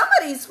see, some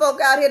of these folk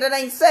out here that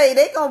ain't saved,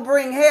 they going to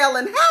bring hell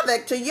and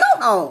havoc to your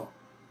home.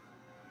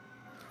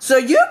 So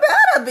you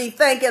better be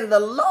thanking the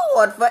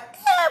Lord for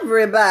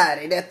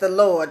everybody that the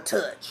Lord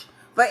touched.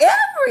 For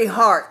every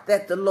heart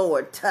that the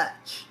Lord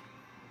touched.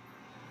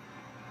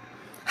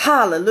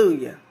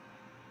 Hallelujah.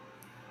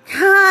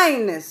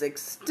 Kindness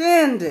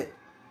extended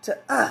to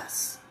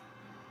us.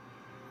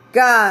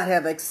 God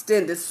have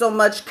extended so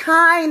much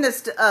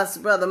kindness to us,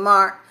 Brother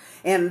Mark.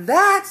 And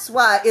that's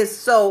why it's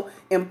so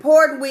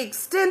important we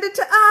extend it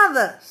to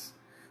others.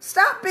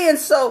 Stop being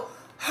so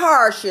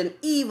harsh and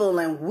evil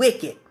and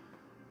wicked.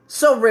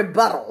 So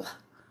rebuttal.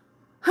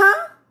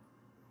 Huh?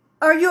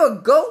 Are you a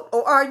goat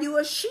or are you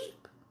a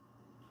sheep?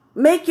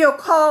 Make your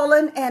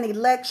calling and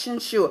election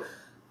sure.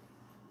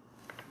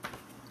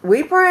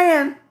 We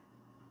praying,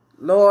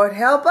 Lord,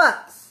 help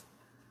us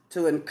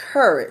to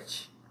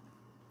encourage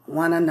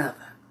one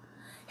another.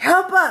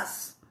 Help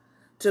us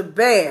to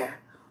bear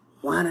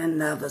one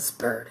another's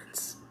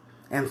burdens.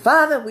 And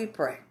Father, we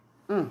pray.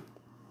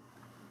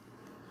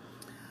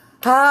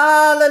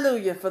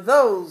 Hallelujah. For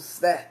those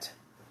that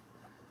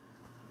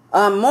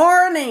are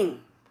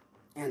mourning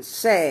and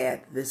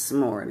sad this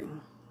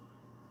morning,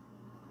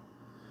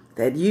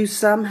 that you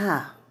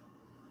somehow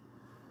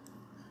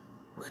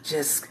will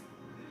just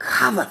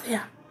cover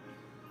them.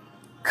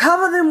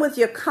 Cover them with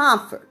your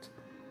comfort.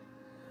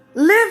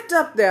 Lift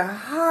up their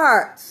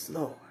hearts,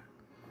 Lord.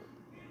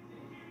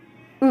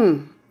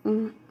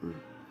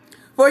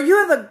 For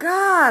you're the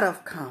God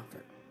of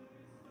comfort.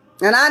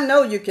 And I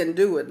know you can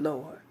do it,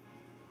 Lord.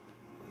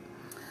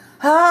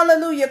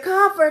 Hallelujah.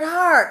 Comfort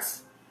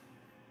hearts.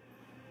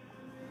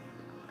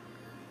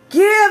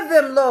 Give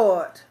them,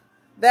 Lord,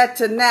 that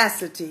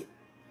tenacity.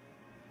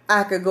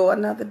 I could go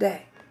another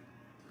day.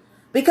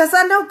 Because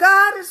I know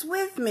God is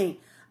with me.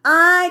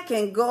 I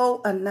can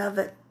go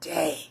another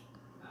day.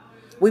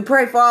 We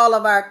pray for all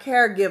of our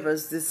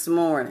caregivers this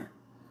morning.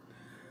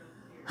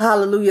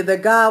 Hallelujah.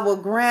 That God will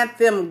grant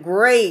them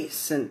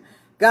grace and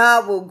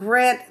God will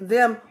grant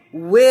them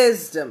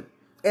wisdom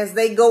as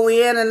they go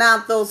in and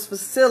out those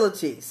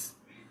facilities.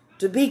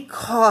 To be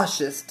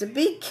cautious, to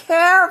be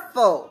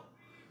careful.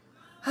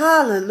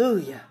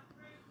 Hallelujah.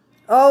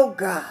 Oh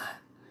God.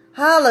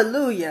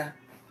 Hallelujah.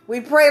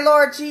 We pray,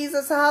 Lord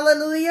Jesus,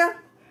 hallelujah,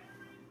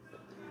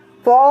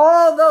 for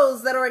all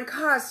those that are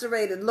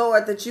incarcerated,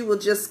 Lord, that you will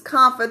just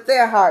comfort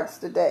their hearts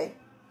today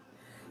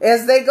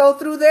as they go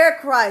through their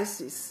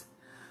crises.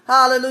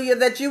 Hallelujah,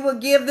 that you will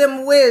give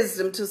them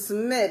wisdom to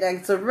submit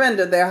and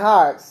surrender their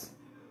hearts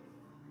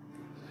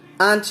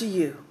unto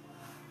you.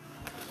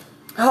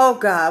 Oh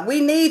God,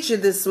 we need you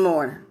this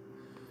morning.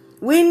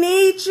 We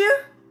need you,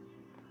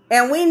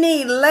 and we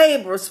need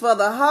laborers, for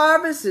the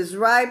harvest is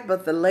ripe,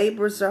 but the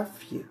laborers are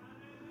few.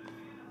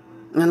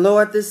 And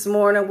Lord, this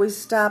morning we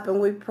stop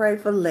and we pray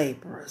for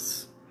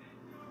laborers.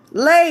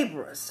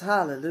 Laborers,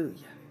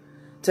 hallelujah,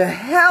 to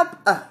help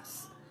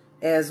us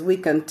as we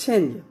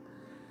continue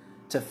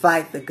to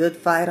fight the good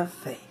fight of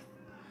faith.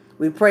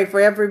 We pray for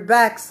every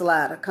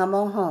backslider. Come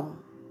on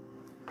home.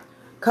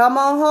 Come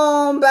on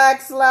home,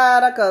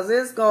 backslider, because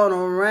it's going to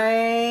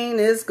rain.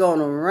 It's going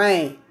to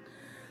rain.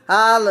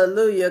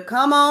 Hallelujah.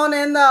 Come on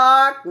in the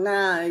ark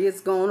now.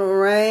 It's going to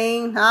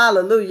rain.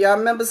 Hallelujah. I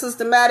remember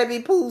Sister Maddie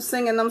B. Poole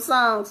singing them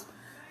songs.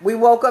 We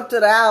woke up to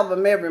the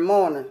album every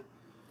morning.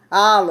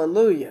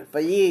 Hallelujah. For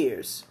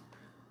years.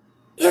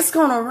 It's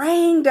going to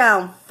rain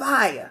down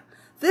fire.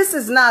 This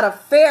is not a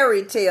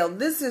fairy tale.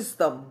 This is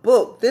the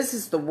book. This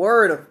is the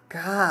word of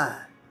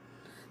God.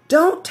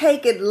 Don't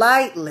take it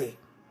lightly.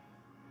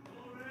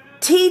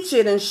 Teach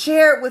it and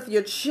share it with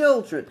your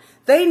children.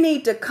 They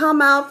need to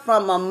come out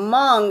from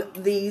among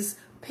these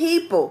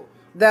people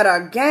that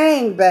are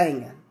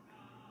gangbanging.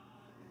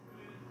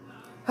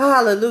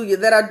 Hallelujah.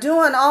 That are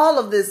doing all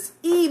of this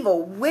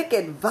evil,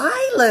 wicked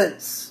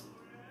violence.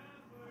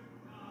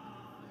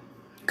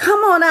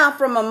 Come on out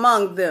from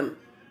among them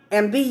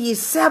and be ye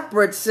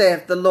separate,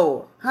 saith the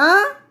Lord.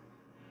 Huh?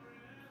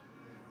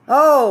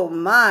 Oh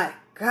my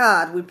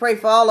God. We pray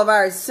for all of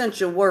our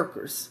essential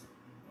workers.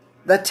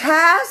 The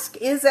task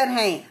is at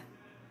hand.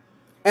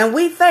 And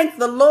we thank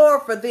the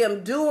Lord for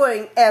them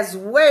doing as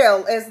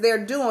well as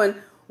they're doing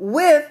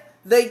with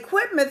the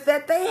equipment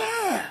that they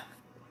have.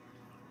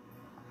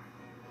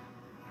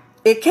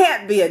 It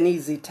can't be an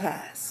easy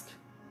task.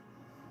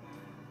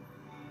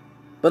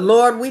 But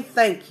Lord, we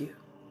thank you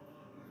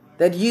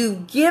that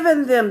you've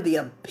given them the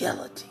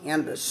ability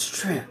and the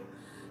strength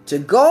to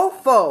go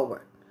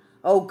forward,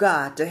 oh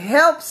God, to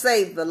help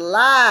save the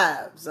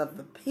lives of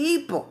the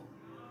people.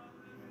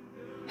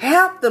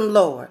 Help them,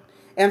 Lord.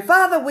 And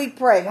Father, we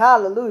pray,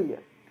 hallelujah,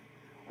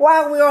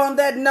 while we're on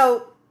that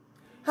note,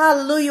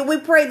 hallelujah, we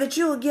pray that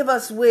you will give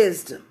us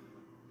wisdom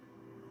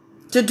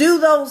to do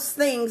those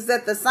things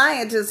that the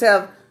scientists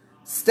have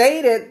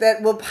stated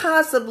that will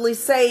possibly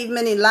save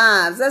many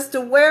lives. That's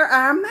to wear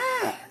our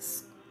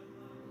mask.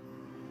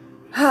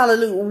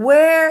 Hallelujah.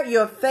 Wear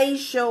your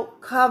facial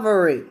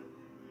covering.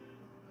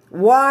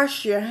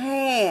 Wash your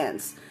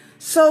hands.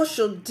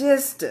 Social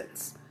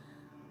distance.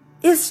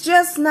 It's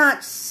just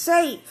not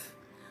safe.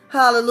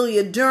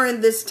 Hallelujah.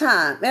 During this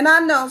time. And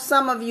I know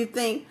some of you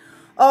think,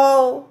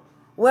 oh,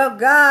 well,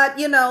 God,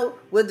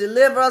 will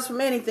deliver us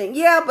from anything.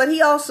 Yeah, but he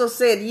also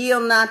said,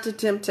 yield not to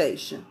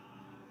temptation,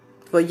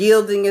 for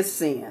yielding is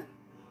sin.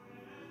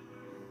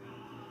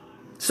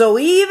 So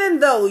even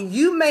though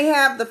you may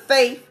have the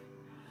faith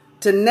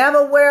to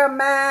never wear a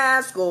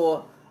mask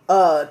or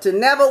to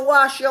never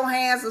wash your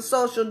hands or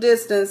social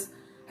distance,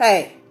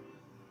 hey,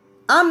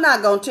 I'm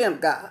not going to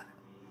tempt God.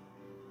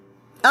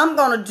 I'm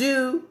going to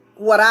do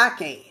what I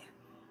can.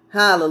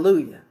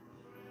 Hallelujah.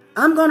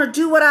 I'm going to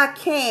do what I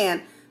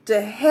can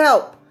to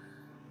help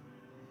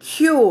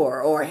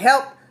cure or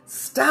help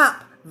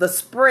stop the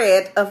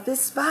spread of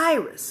this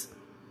virus.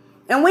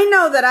 And we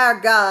know that our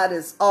God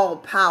is all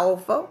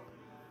powerful.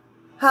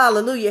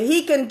 Hallelujah.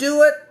 He can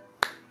do it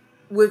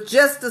with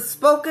just a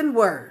spoken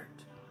word.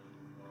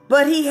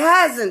 But he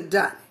hasn't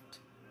done it.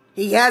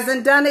 He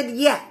hasn't done it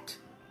yet.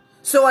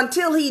 So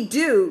until he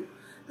do,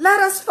 let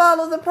us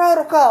follow the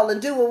protocol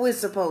and do what we're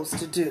supposed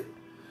to do.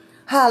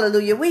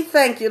 Hallelujah. We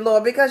thank you,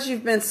 Lord, because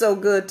you've been so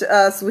good to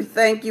us. We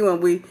thank you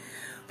and we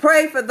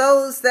pray for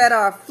those that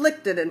are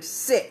afflicted and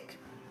sick.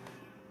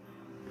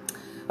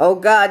 Oh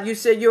God, you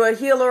said you're a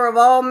healer of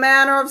all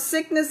manner of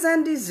sickness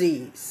and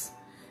disease.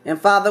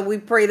 And Father, we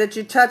pray that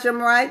you touch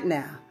them right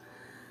now.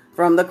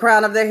 From the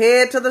crown of their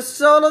head to the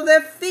sole of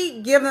their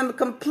feet, give them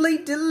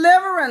complete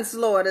deliverance,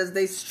 Lord, as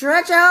they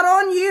stretch out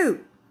on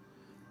you.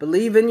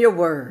 Believe in your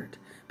word,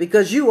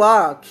 because you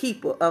are a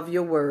keeper of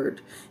your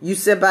word. You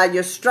said by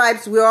your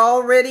stripes we're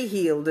already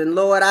healed. And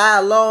Lord, I,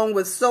 along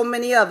with so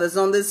many others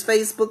on this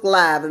Facebook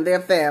Live and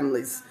their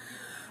families,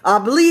 I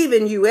believe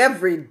in you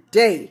every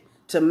day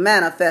to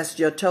manifest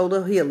your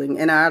total healing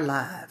in our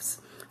lives.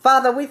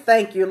 Father, we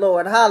thank you,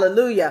 Lord.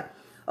 Hallelujah.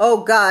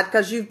 Oh God,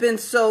 because you've been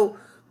so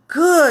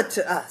good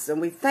to us.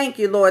 And we thank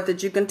you, Lord,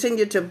 that you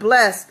continue to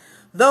bless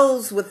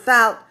those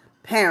without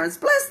parents.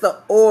 Bless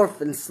the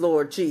orphans,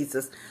 Lord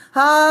Jesus.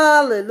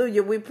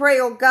 Hallelujah. We pray,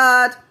 oh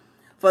God,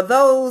 for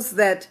those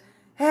that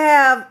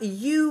have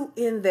you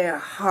in their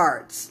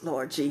hearts,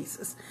 Lord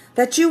Jesus,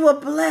 that you will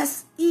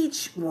bless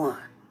each one.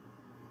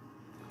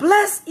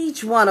 Bless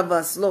each one of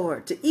us,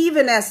 Lord, to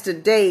even as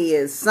today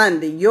is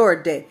Sunday, your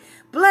day.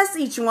 Bless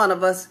each one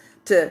of us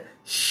to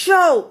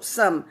show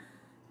some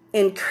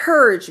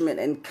encouragement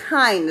and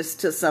kindness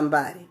to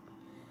somebody,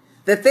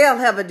 that they'll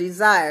have a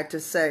desire to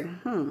say,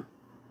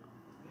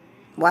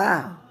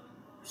 wow,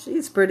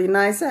 she's pretty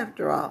nice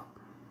after all.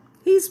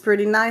 He's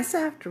pretty nice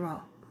after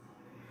all.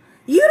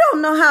 You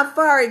don't know how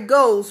far it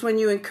goes when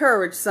you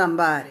encourage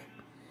somebody.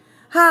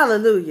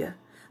 Hallelujah.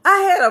 I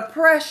had a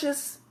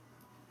precious,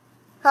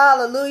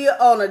 hallelujah,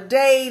 on a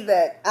day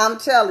that I'm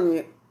telling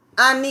you,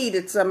 I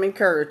needed some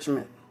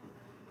encouragement.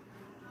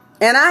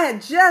 And I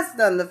had just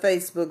done the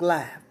Facebook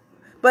Live.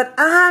 But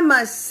I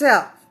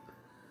myself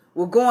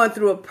was going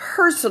through a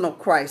personal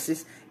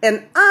crisis,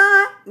 and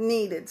I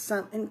needed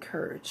some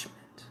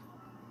encouragement.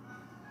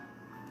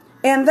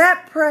 And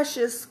that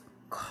precious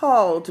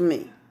called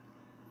me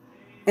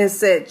and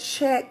said,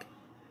 check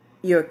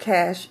your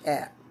Cash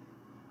App.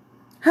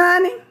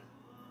 Honey,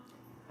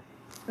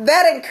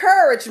 that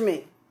encouraged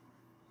me,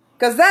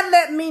 because that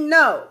let me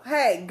know,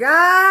 hey,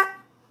 God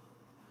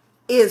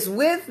is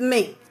with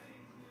me.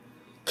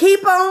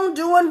 Keep on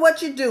doing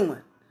what you're doing.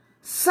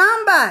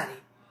 Somebody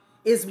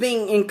is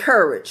being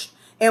encouraged.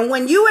 And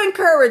when you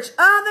encourage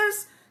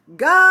others,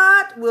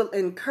 God will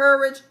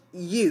encourage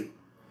you.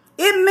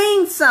 It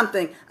means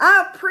something.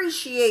 I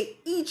appreciate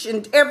each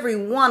and every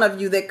one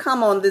of you that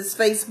come on this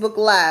Facebook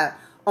Live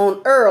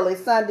on early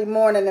Sunday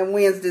morning and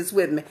Wednesdays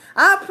with me.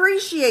 I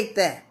appreciate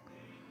that.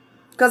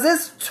 Because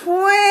there's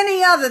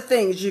 20 other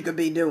things you could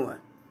be doing.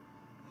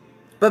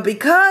 But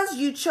because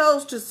you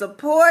chose to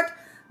support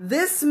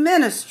this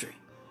ministry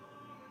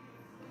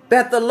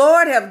that the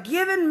Lord have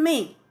given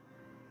me,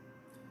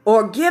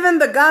 or given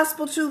the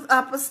Gospel Truth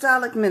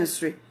Apostolic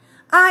Ministry,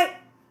 I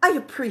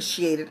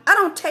appreciate it. I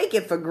don't take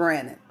it for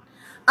granted.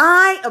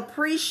 I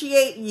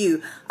appreciate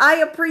you. I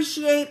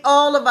appreciate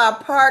all of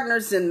our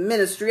partners in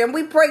ministry. And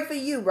we pray for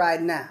you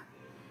right now,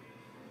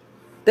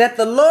 that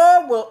the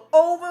Lord will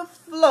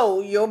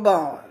overflow your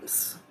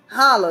barns.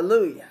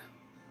 Hallelujah.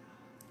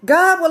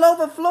 God will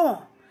overflow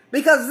them,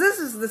 because this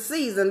is the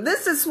season.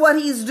 This is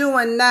what he's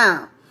doing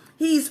now.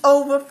 He's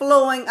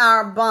overflowing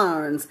our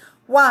barns.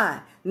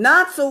 Why?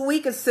 Not so we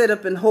can sit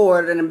up and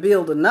hoard and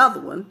build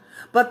another one,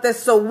 but that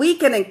so we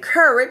can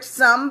encourage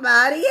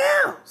somebody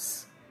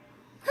else.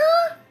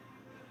 Huh?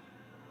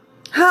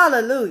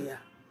 Hallelujah.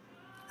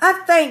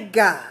 I thank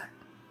God.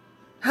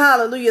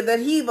 Hallelujah, that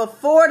he've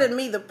afforded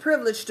me the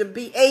privilege to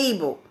be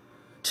able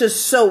to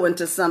sow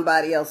into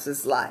somebody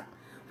else's life.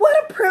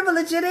 What a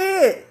privilege it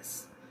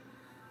is.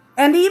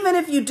 And even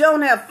if you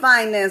don't have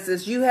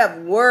finances, you have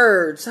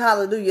words,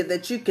 hallelujah,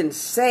 that you can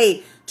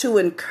say to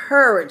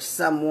encourage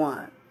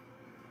someone.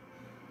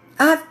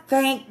 I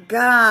thank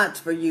God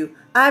for you.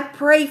 I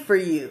pray for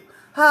you.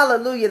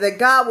 Hallelujah, that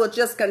God will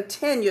just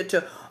continue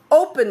to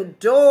open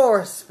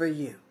doors for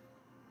you.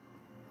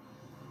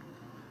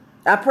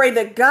 I pray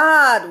that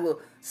God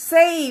will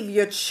save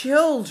your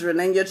children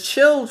and your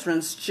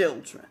children's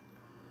children.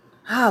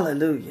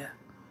 Hallelujah.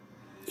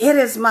 It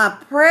is my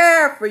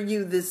prayer for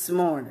you this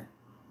morning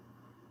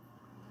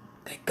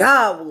that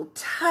God will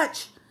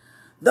touch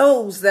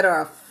those that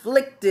are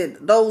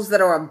afflicted, those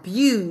that are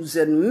abused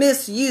and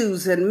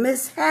misused and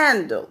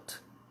mishandled.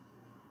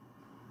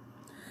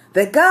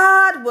 That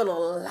God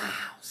will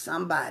allow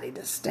somebody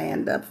to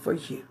stand up for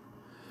you.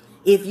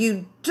 If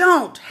you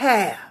don't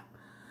have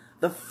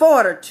the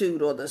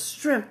fortitude or the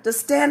strength to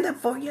stand up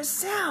for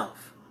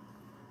yourself,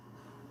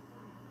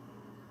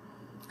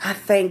 I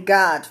thank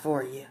God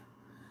for you.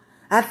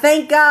 I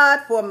thank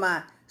God for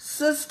my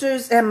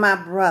sisters and my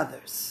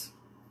brothers.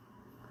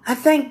 I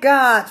thank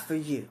God for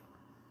you.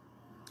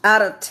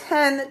 Out of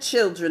 10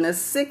 children, there's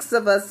 6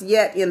 of us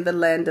yet in the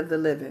land of the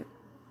living.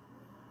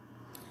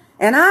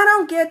 And I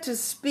don't get to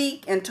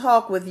speak and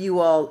talk with you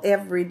all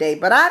every day,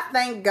 but I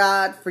thank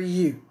God for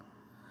you.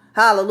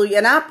 Hallelujah.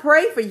 And I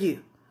pray for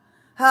you.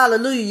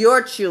 Hallelujah.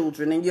 Your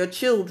children and your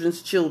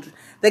children's children,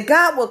 that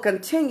God will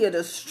continue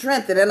to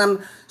strengthen. And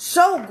I'm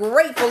so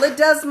grateful. It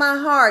does my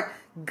heart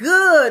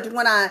good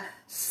when I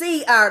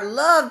see our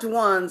loved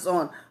ones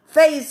on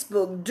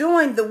Facebook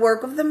doing the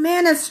work of the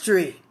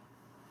ministry.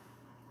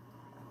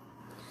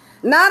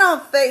 Not on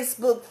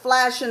Facebook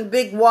flashing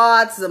big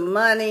wads of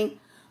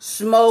money,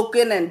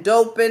 smoking and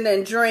doping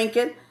and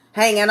drinking,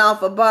 hanging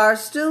off a bar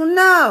stool.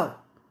 No.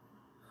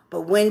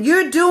 But when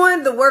you're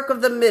doing the work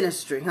of the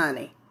ministry,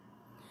 honey,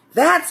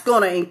 that's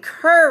going to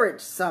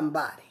encourage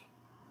somebody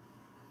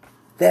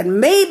that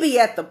may be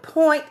at the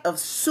point of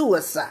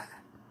suicide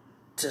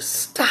to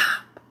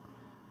stop.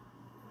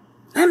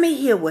 Let me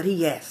hear what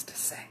he has to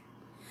say.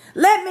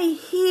 Let me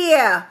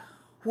hear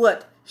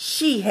what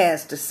she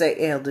has to say,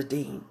 Elder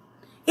Dean.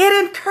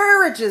 It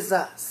encourages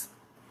us.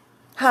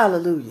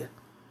 Hallelujah.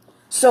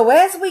 So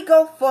as we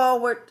go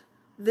forward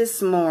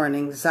this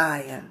morning,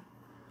 Zion,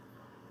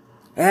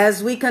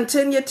 as we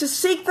continue to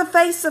seek the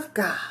face of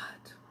God,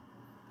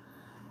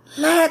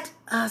 let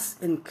us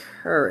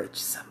encourage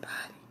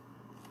somebody.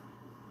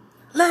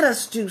 Let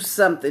us do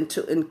something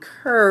to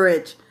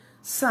encourage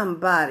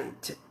somebody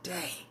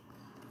today.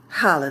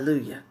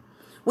 Hallelujah.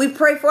 We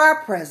pray for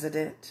our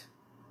president.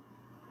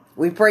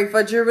 We pray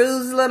for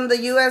Jerusalem,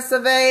 the US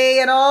of A,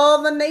 and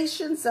all the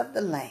nations of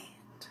the land.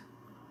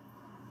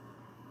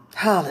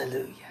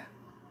 Hallelujah.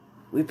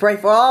 We pray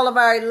for all of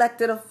our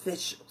elected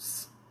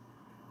officials.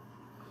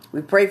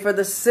 We pray for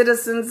the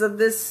citizens of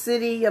this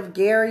city of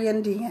Gary,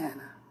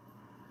 Indiana.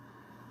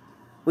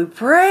 We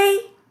pray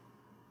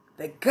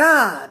that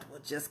God will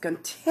just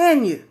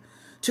continue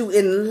to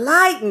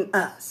enlighten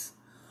us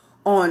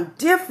on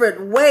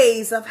different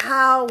ways of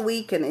how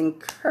we can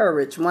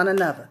encourage one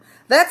another.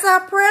 That's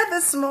our prayer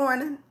this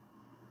morning.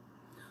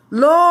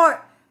 Lord,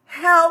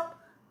 help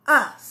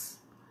us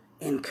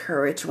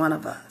encourage one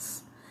of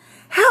us.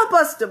 Help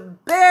us to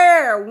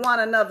bear one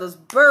another's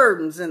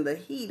burdens in the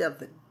heat of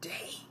the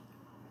day.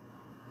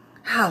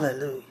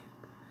 Hallelujah.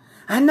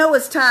 I know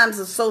it's times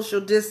of social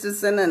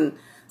distancing, and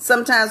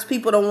sometimes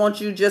people don't want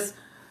you just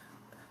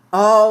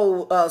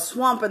all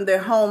swamping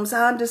their homes.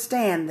 I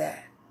understand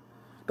that.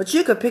 But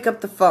you could pick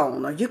up the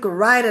phone, or you could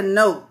write a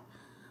note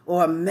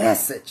or a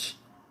message.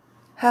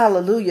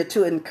 Hallelujah,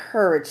 to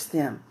encourage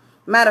them.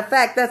 Matter of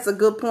fact, that's a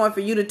good point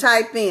for you to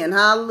type in.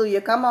 Hallelujah.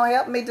 Come on,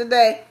 help me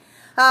today.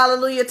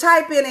 Hallelujah.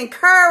 Type in,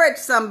 encourage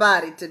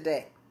somebody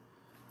today.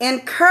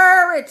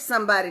 Encourage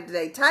somebody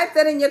today. Type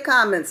that in your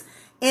comments.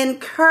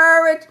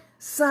 Encourage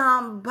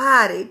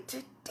somebody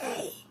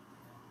today.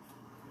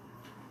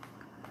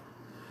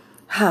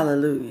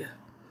 Hallelujah.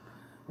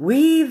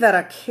 We that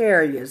are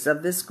carriers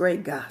of this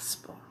great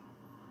gospel,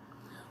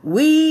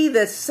 we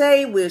that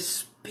say we're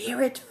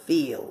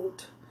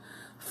spirit-filled,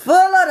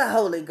 full of the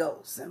Holy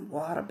Ghost and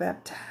water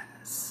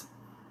baptized.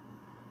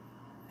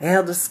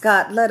 Elder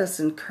Scott, let us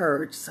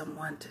encourage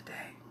someone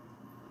today.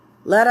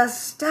 Let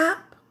us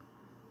stop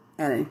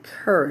and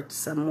encourage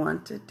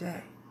someone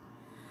today.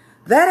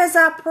 That is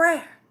our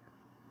prayer.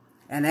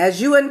 And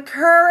as you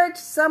encourage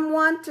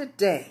someone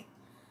today,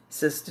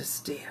 Sister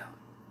Steele,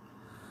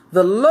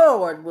 the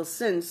Lord will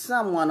send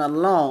someone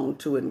along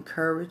to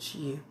encourage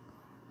you.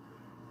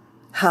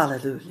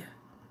 Hallelujah.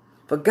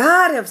 For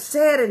God have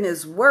said in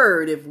his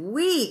word, if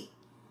we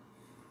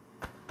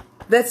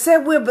that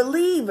said we're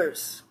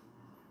believers,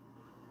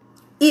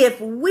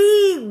 if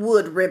we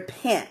would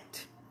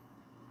repent,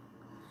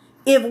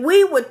 if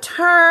we would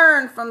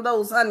turn from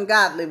those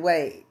ungodly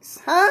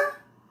ways,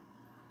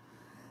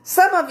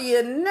 Some of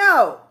you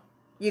know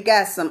you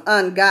got some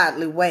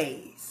ungodly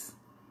ways.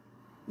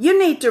 You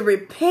need to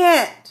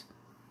repent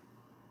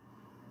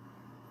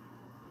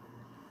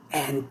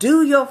and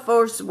do your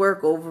first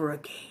work over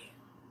again.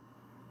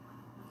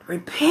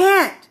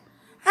 Repent.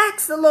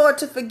 Ask the Lord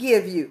to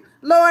forgive you.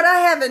 Lord, I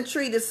haven't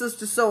treated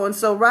Sister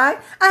so-and-so right.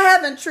 I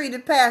haven't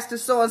treated Pastor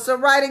so-and-so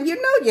right, and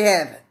you know you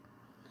haven't.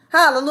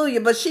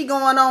 Hallelujah. But she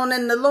going on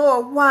in the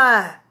Lord.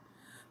 Why?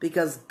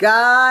 Because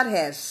God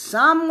has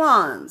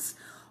someone's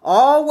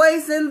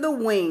always in the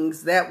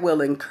wings that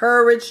will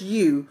encourage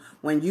you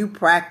when you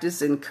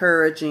practice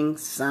encouraging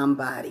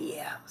somebody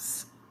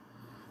else.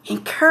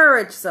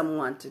 Encourage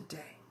someone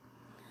today.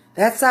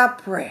 That's our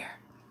prayer.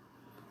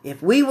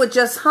 If we would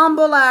just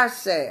humble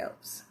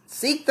ourselves,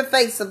 seek the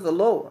face of the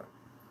Lord.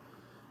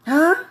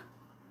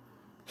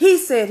 He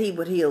said he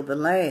would heal the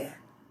land,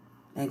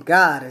 and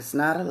God is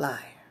not a liar.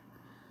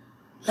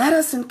 Let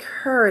us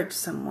encourage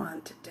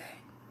someone today.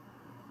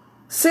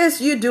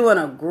 Sis, you're doing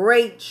a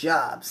great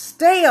job.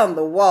 Stay on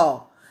the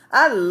wall.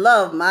 I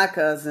love my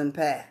cousin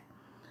Pat.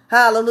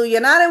 Hallelujah.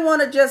 And I didn't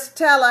want to just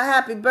tell her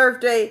happy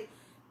birthday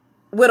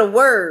with a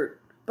word,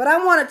 but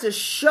I wanted to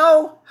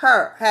show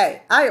her,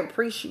 hey, I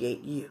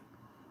appreciate you.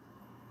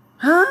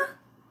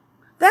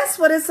 That's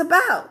what it's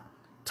about.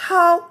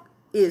 Talk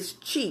is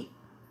cheap.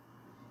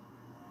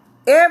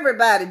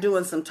 Everybody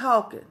doing some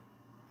talking.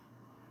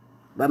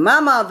 But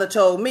my mother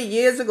told me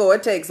years ago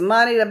it takes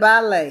money to buy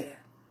land.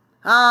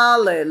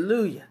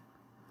 Hallelujah.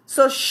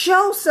 So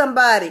show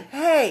somebody,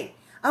 hey,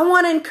 I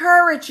want to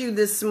encourage you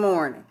this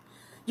morning.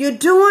 You're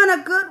doing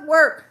a good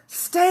work.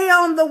 Stay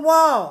on the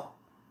wall.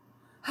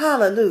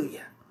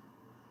 Hallelujah.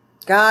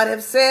 God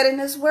has said in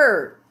his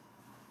word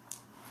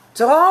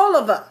to all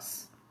of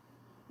us,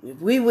 if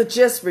we would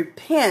just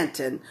repent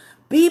and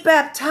be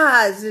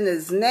baptized in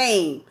his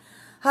name,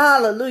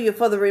 hallelujah,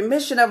 for the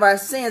remission of our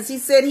sins. He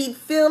said he'd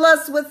fill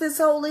us with his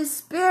Holy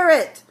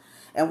Spirit.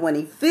 And when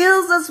he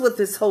fills us with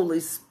his Holy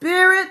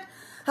Spirit,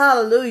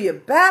 hallelujah,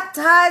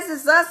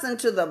 baptizes us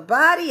into the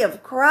body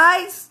of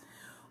Christ,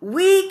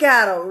 we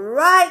got a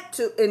right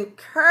to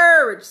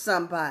encourage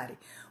somebody.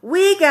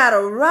 We got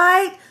a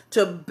right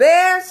to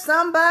bear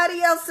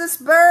somebody else's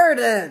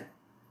burden.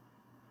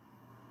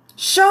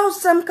 Show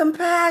some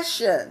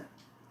compassion.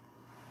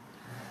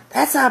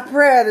 That's our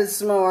prayer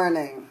this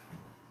morning.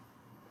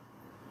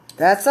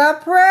 That's our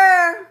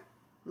prayer.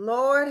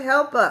 Lord,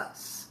 help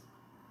us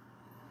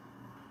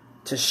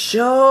to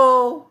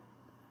show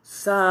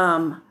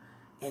some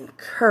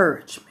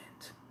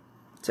encouragement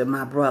to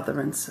my brother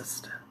and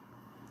sister.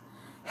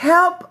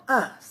 Help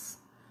us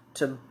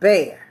to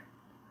bear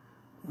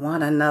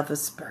one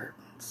another's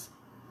burdens.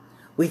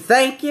 We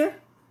thank you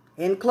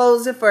in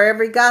closing for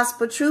every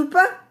gospel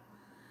trooper.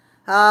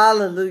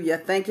 Hallelujah.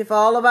 Thank you for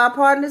all of our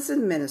partners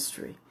in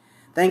ministry.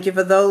 Thank you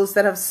for those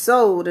that have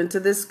sowed into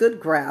this good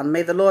ground.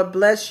 May the Lord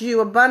bless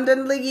you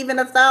abundantly, even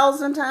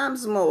 1,000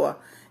 times more,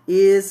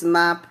 is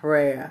my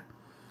prayer.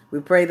 We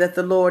pray that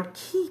the Lord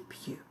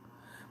keep you.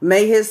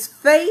 May his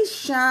face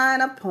shine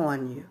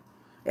upon you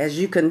as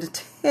you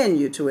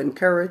continue to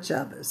encourage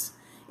others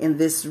in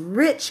this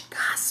rich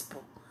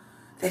gospel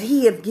that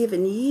he have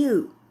given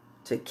you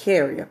to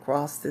carry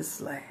across this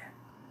land.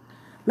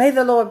 May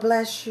the Lord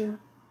bless you.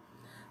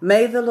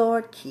 May the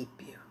Lord keep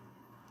you.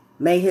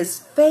 May his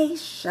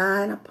face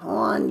shine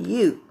upon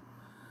you.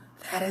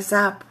 That is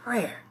our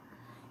prayer.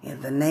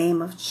 In the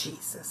name of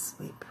Jesus,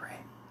 we pray.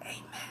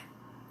 Amen.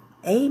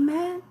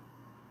 Amen.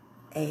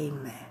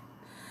 Amen.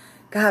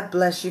 God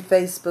bless you,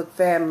 Facebook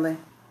family.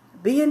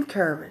 Be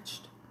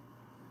encouraged.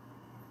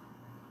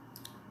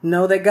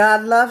 Know that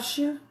God loves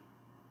you,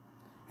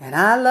 and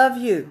I love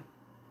you.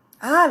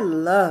 I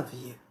love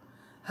you.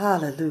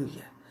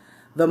 Hallelujah.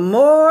 The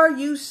more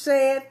you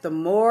say it, the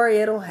more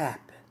it'll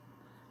happen.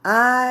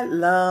 I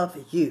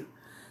love you.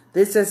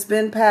 This has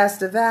been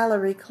Pastor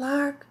Valerie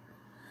Clark.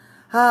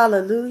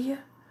 Hallelujah.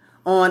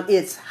 On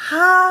It's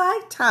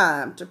High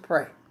Time to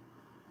Pray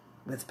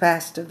with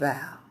Pastor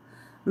Val.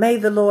 May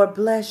the Lord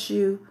bless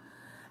you.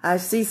 I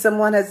see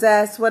someone has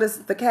asked, what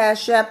is the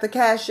Cash App? The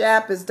Cash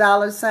App is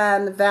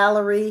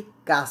 $Valerie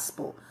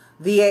Gospel.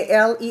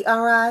 VALERIE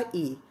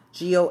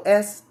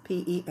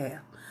GOSPEL.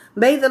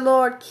 May the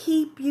Lord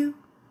keep you.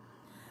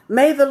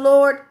 May the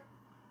Lord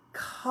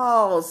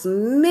cause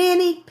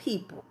many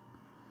people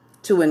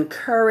to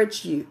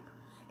encourage you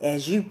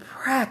as you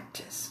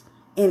practice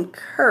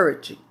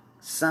encouraging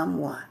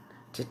someone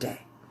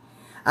today.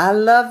 I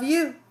love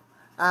you.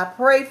 I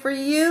pray for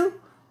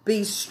you.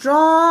 Be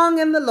strong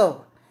in the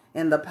Lord,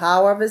 in the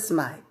power of his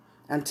might.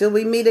 Until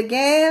we meet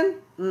again,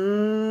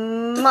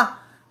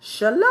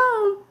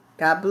 shalom.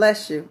 God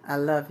bless you. I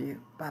love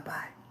you.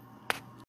 Bye-bye.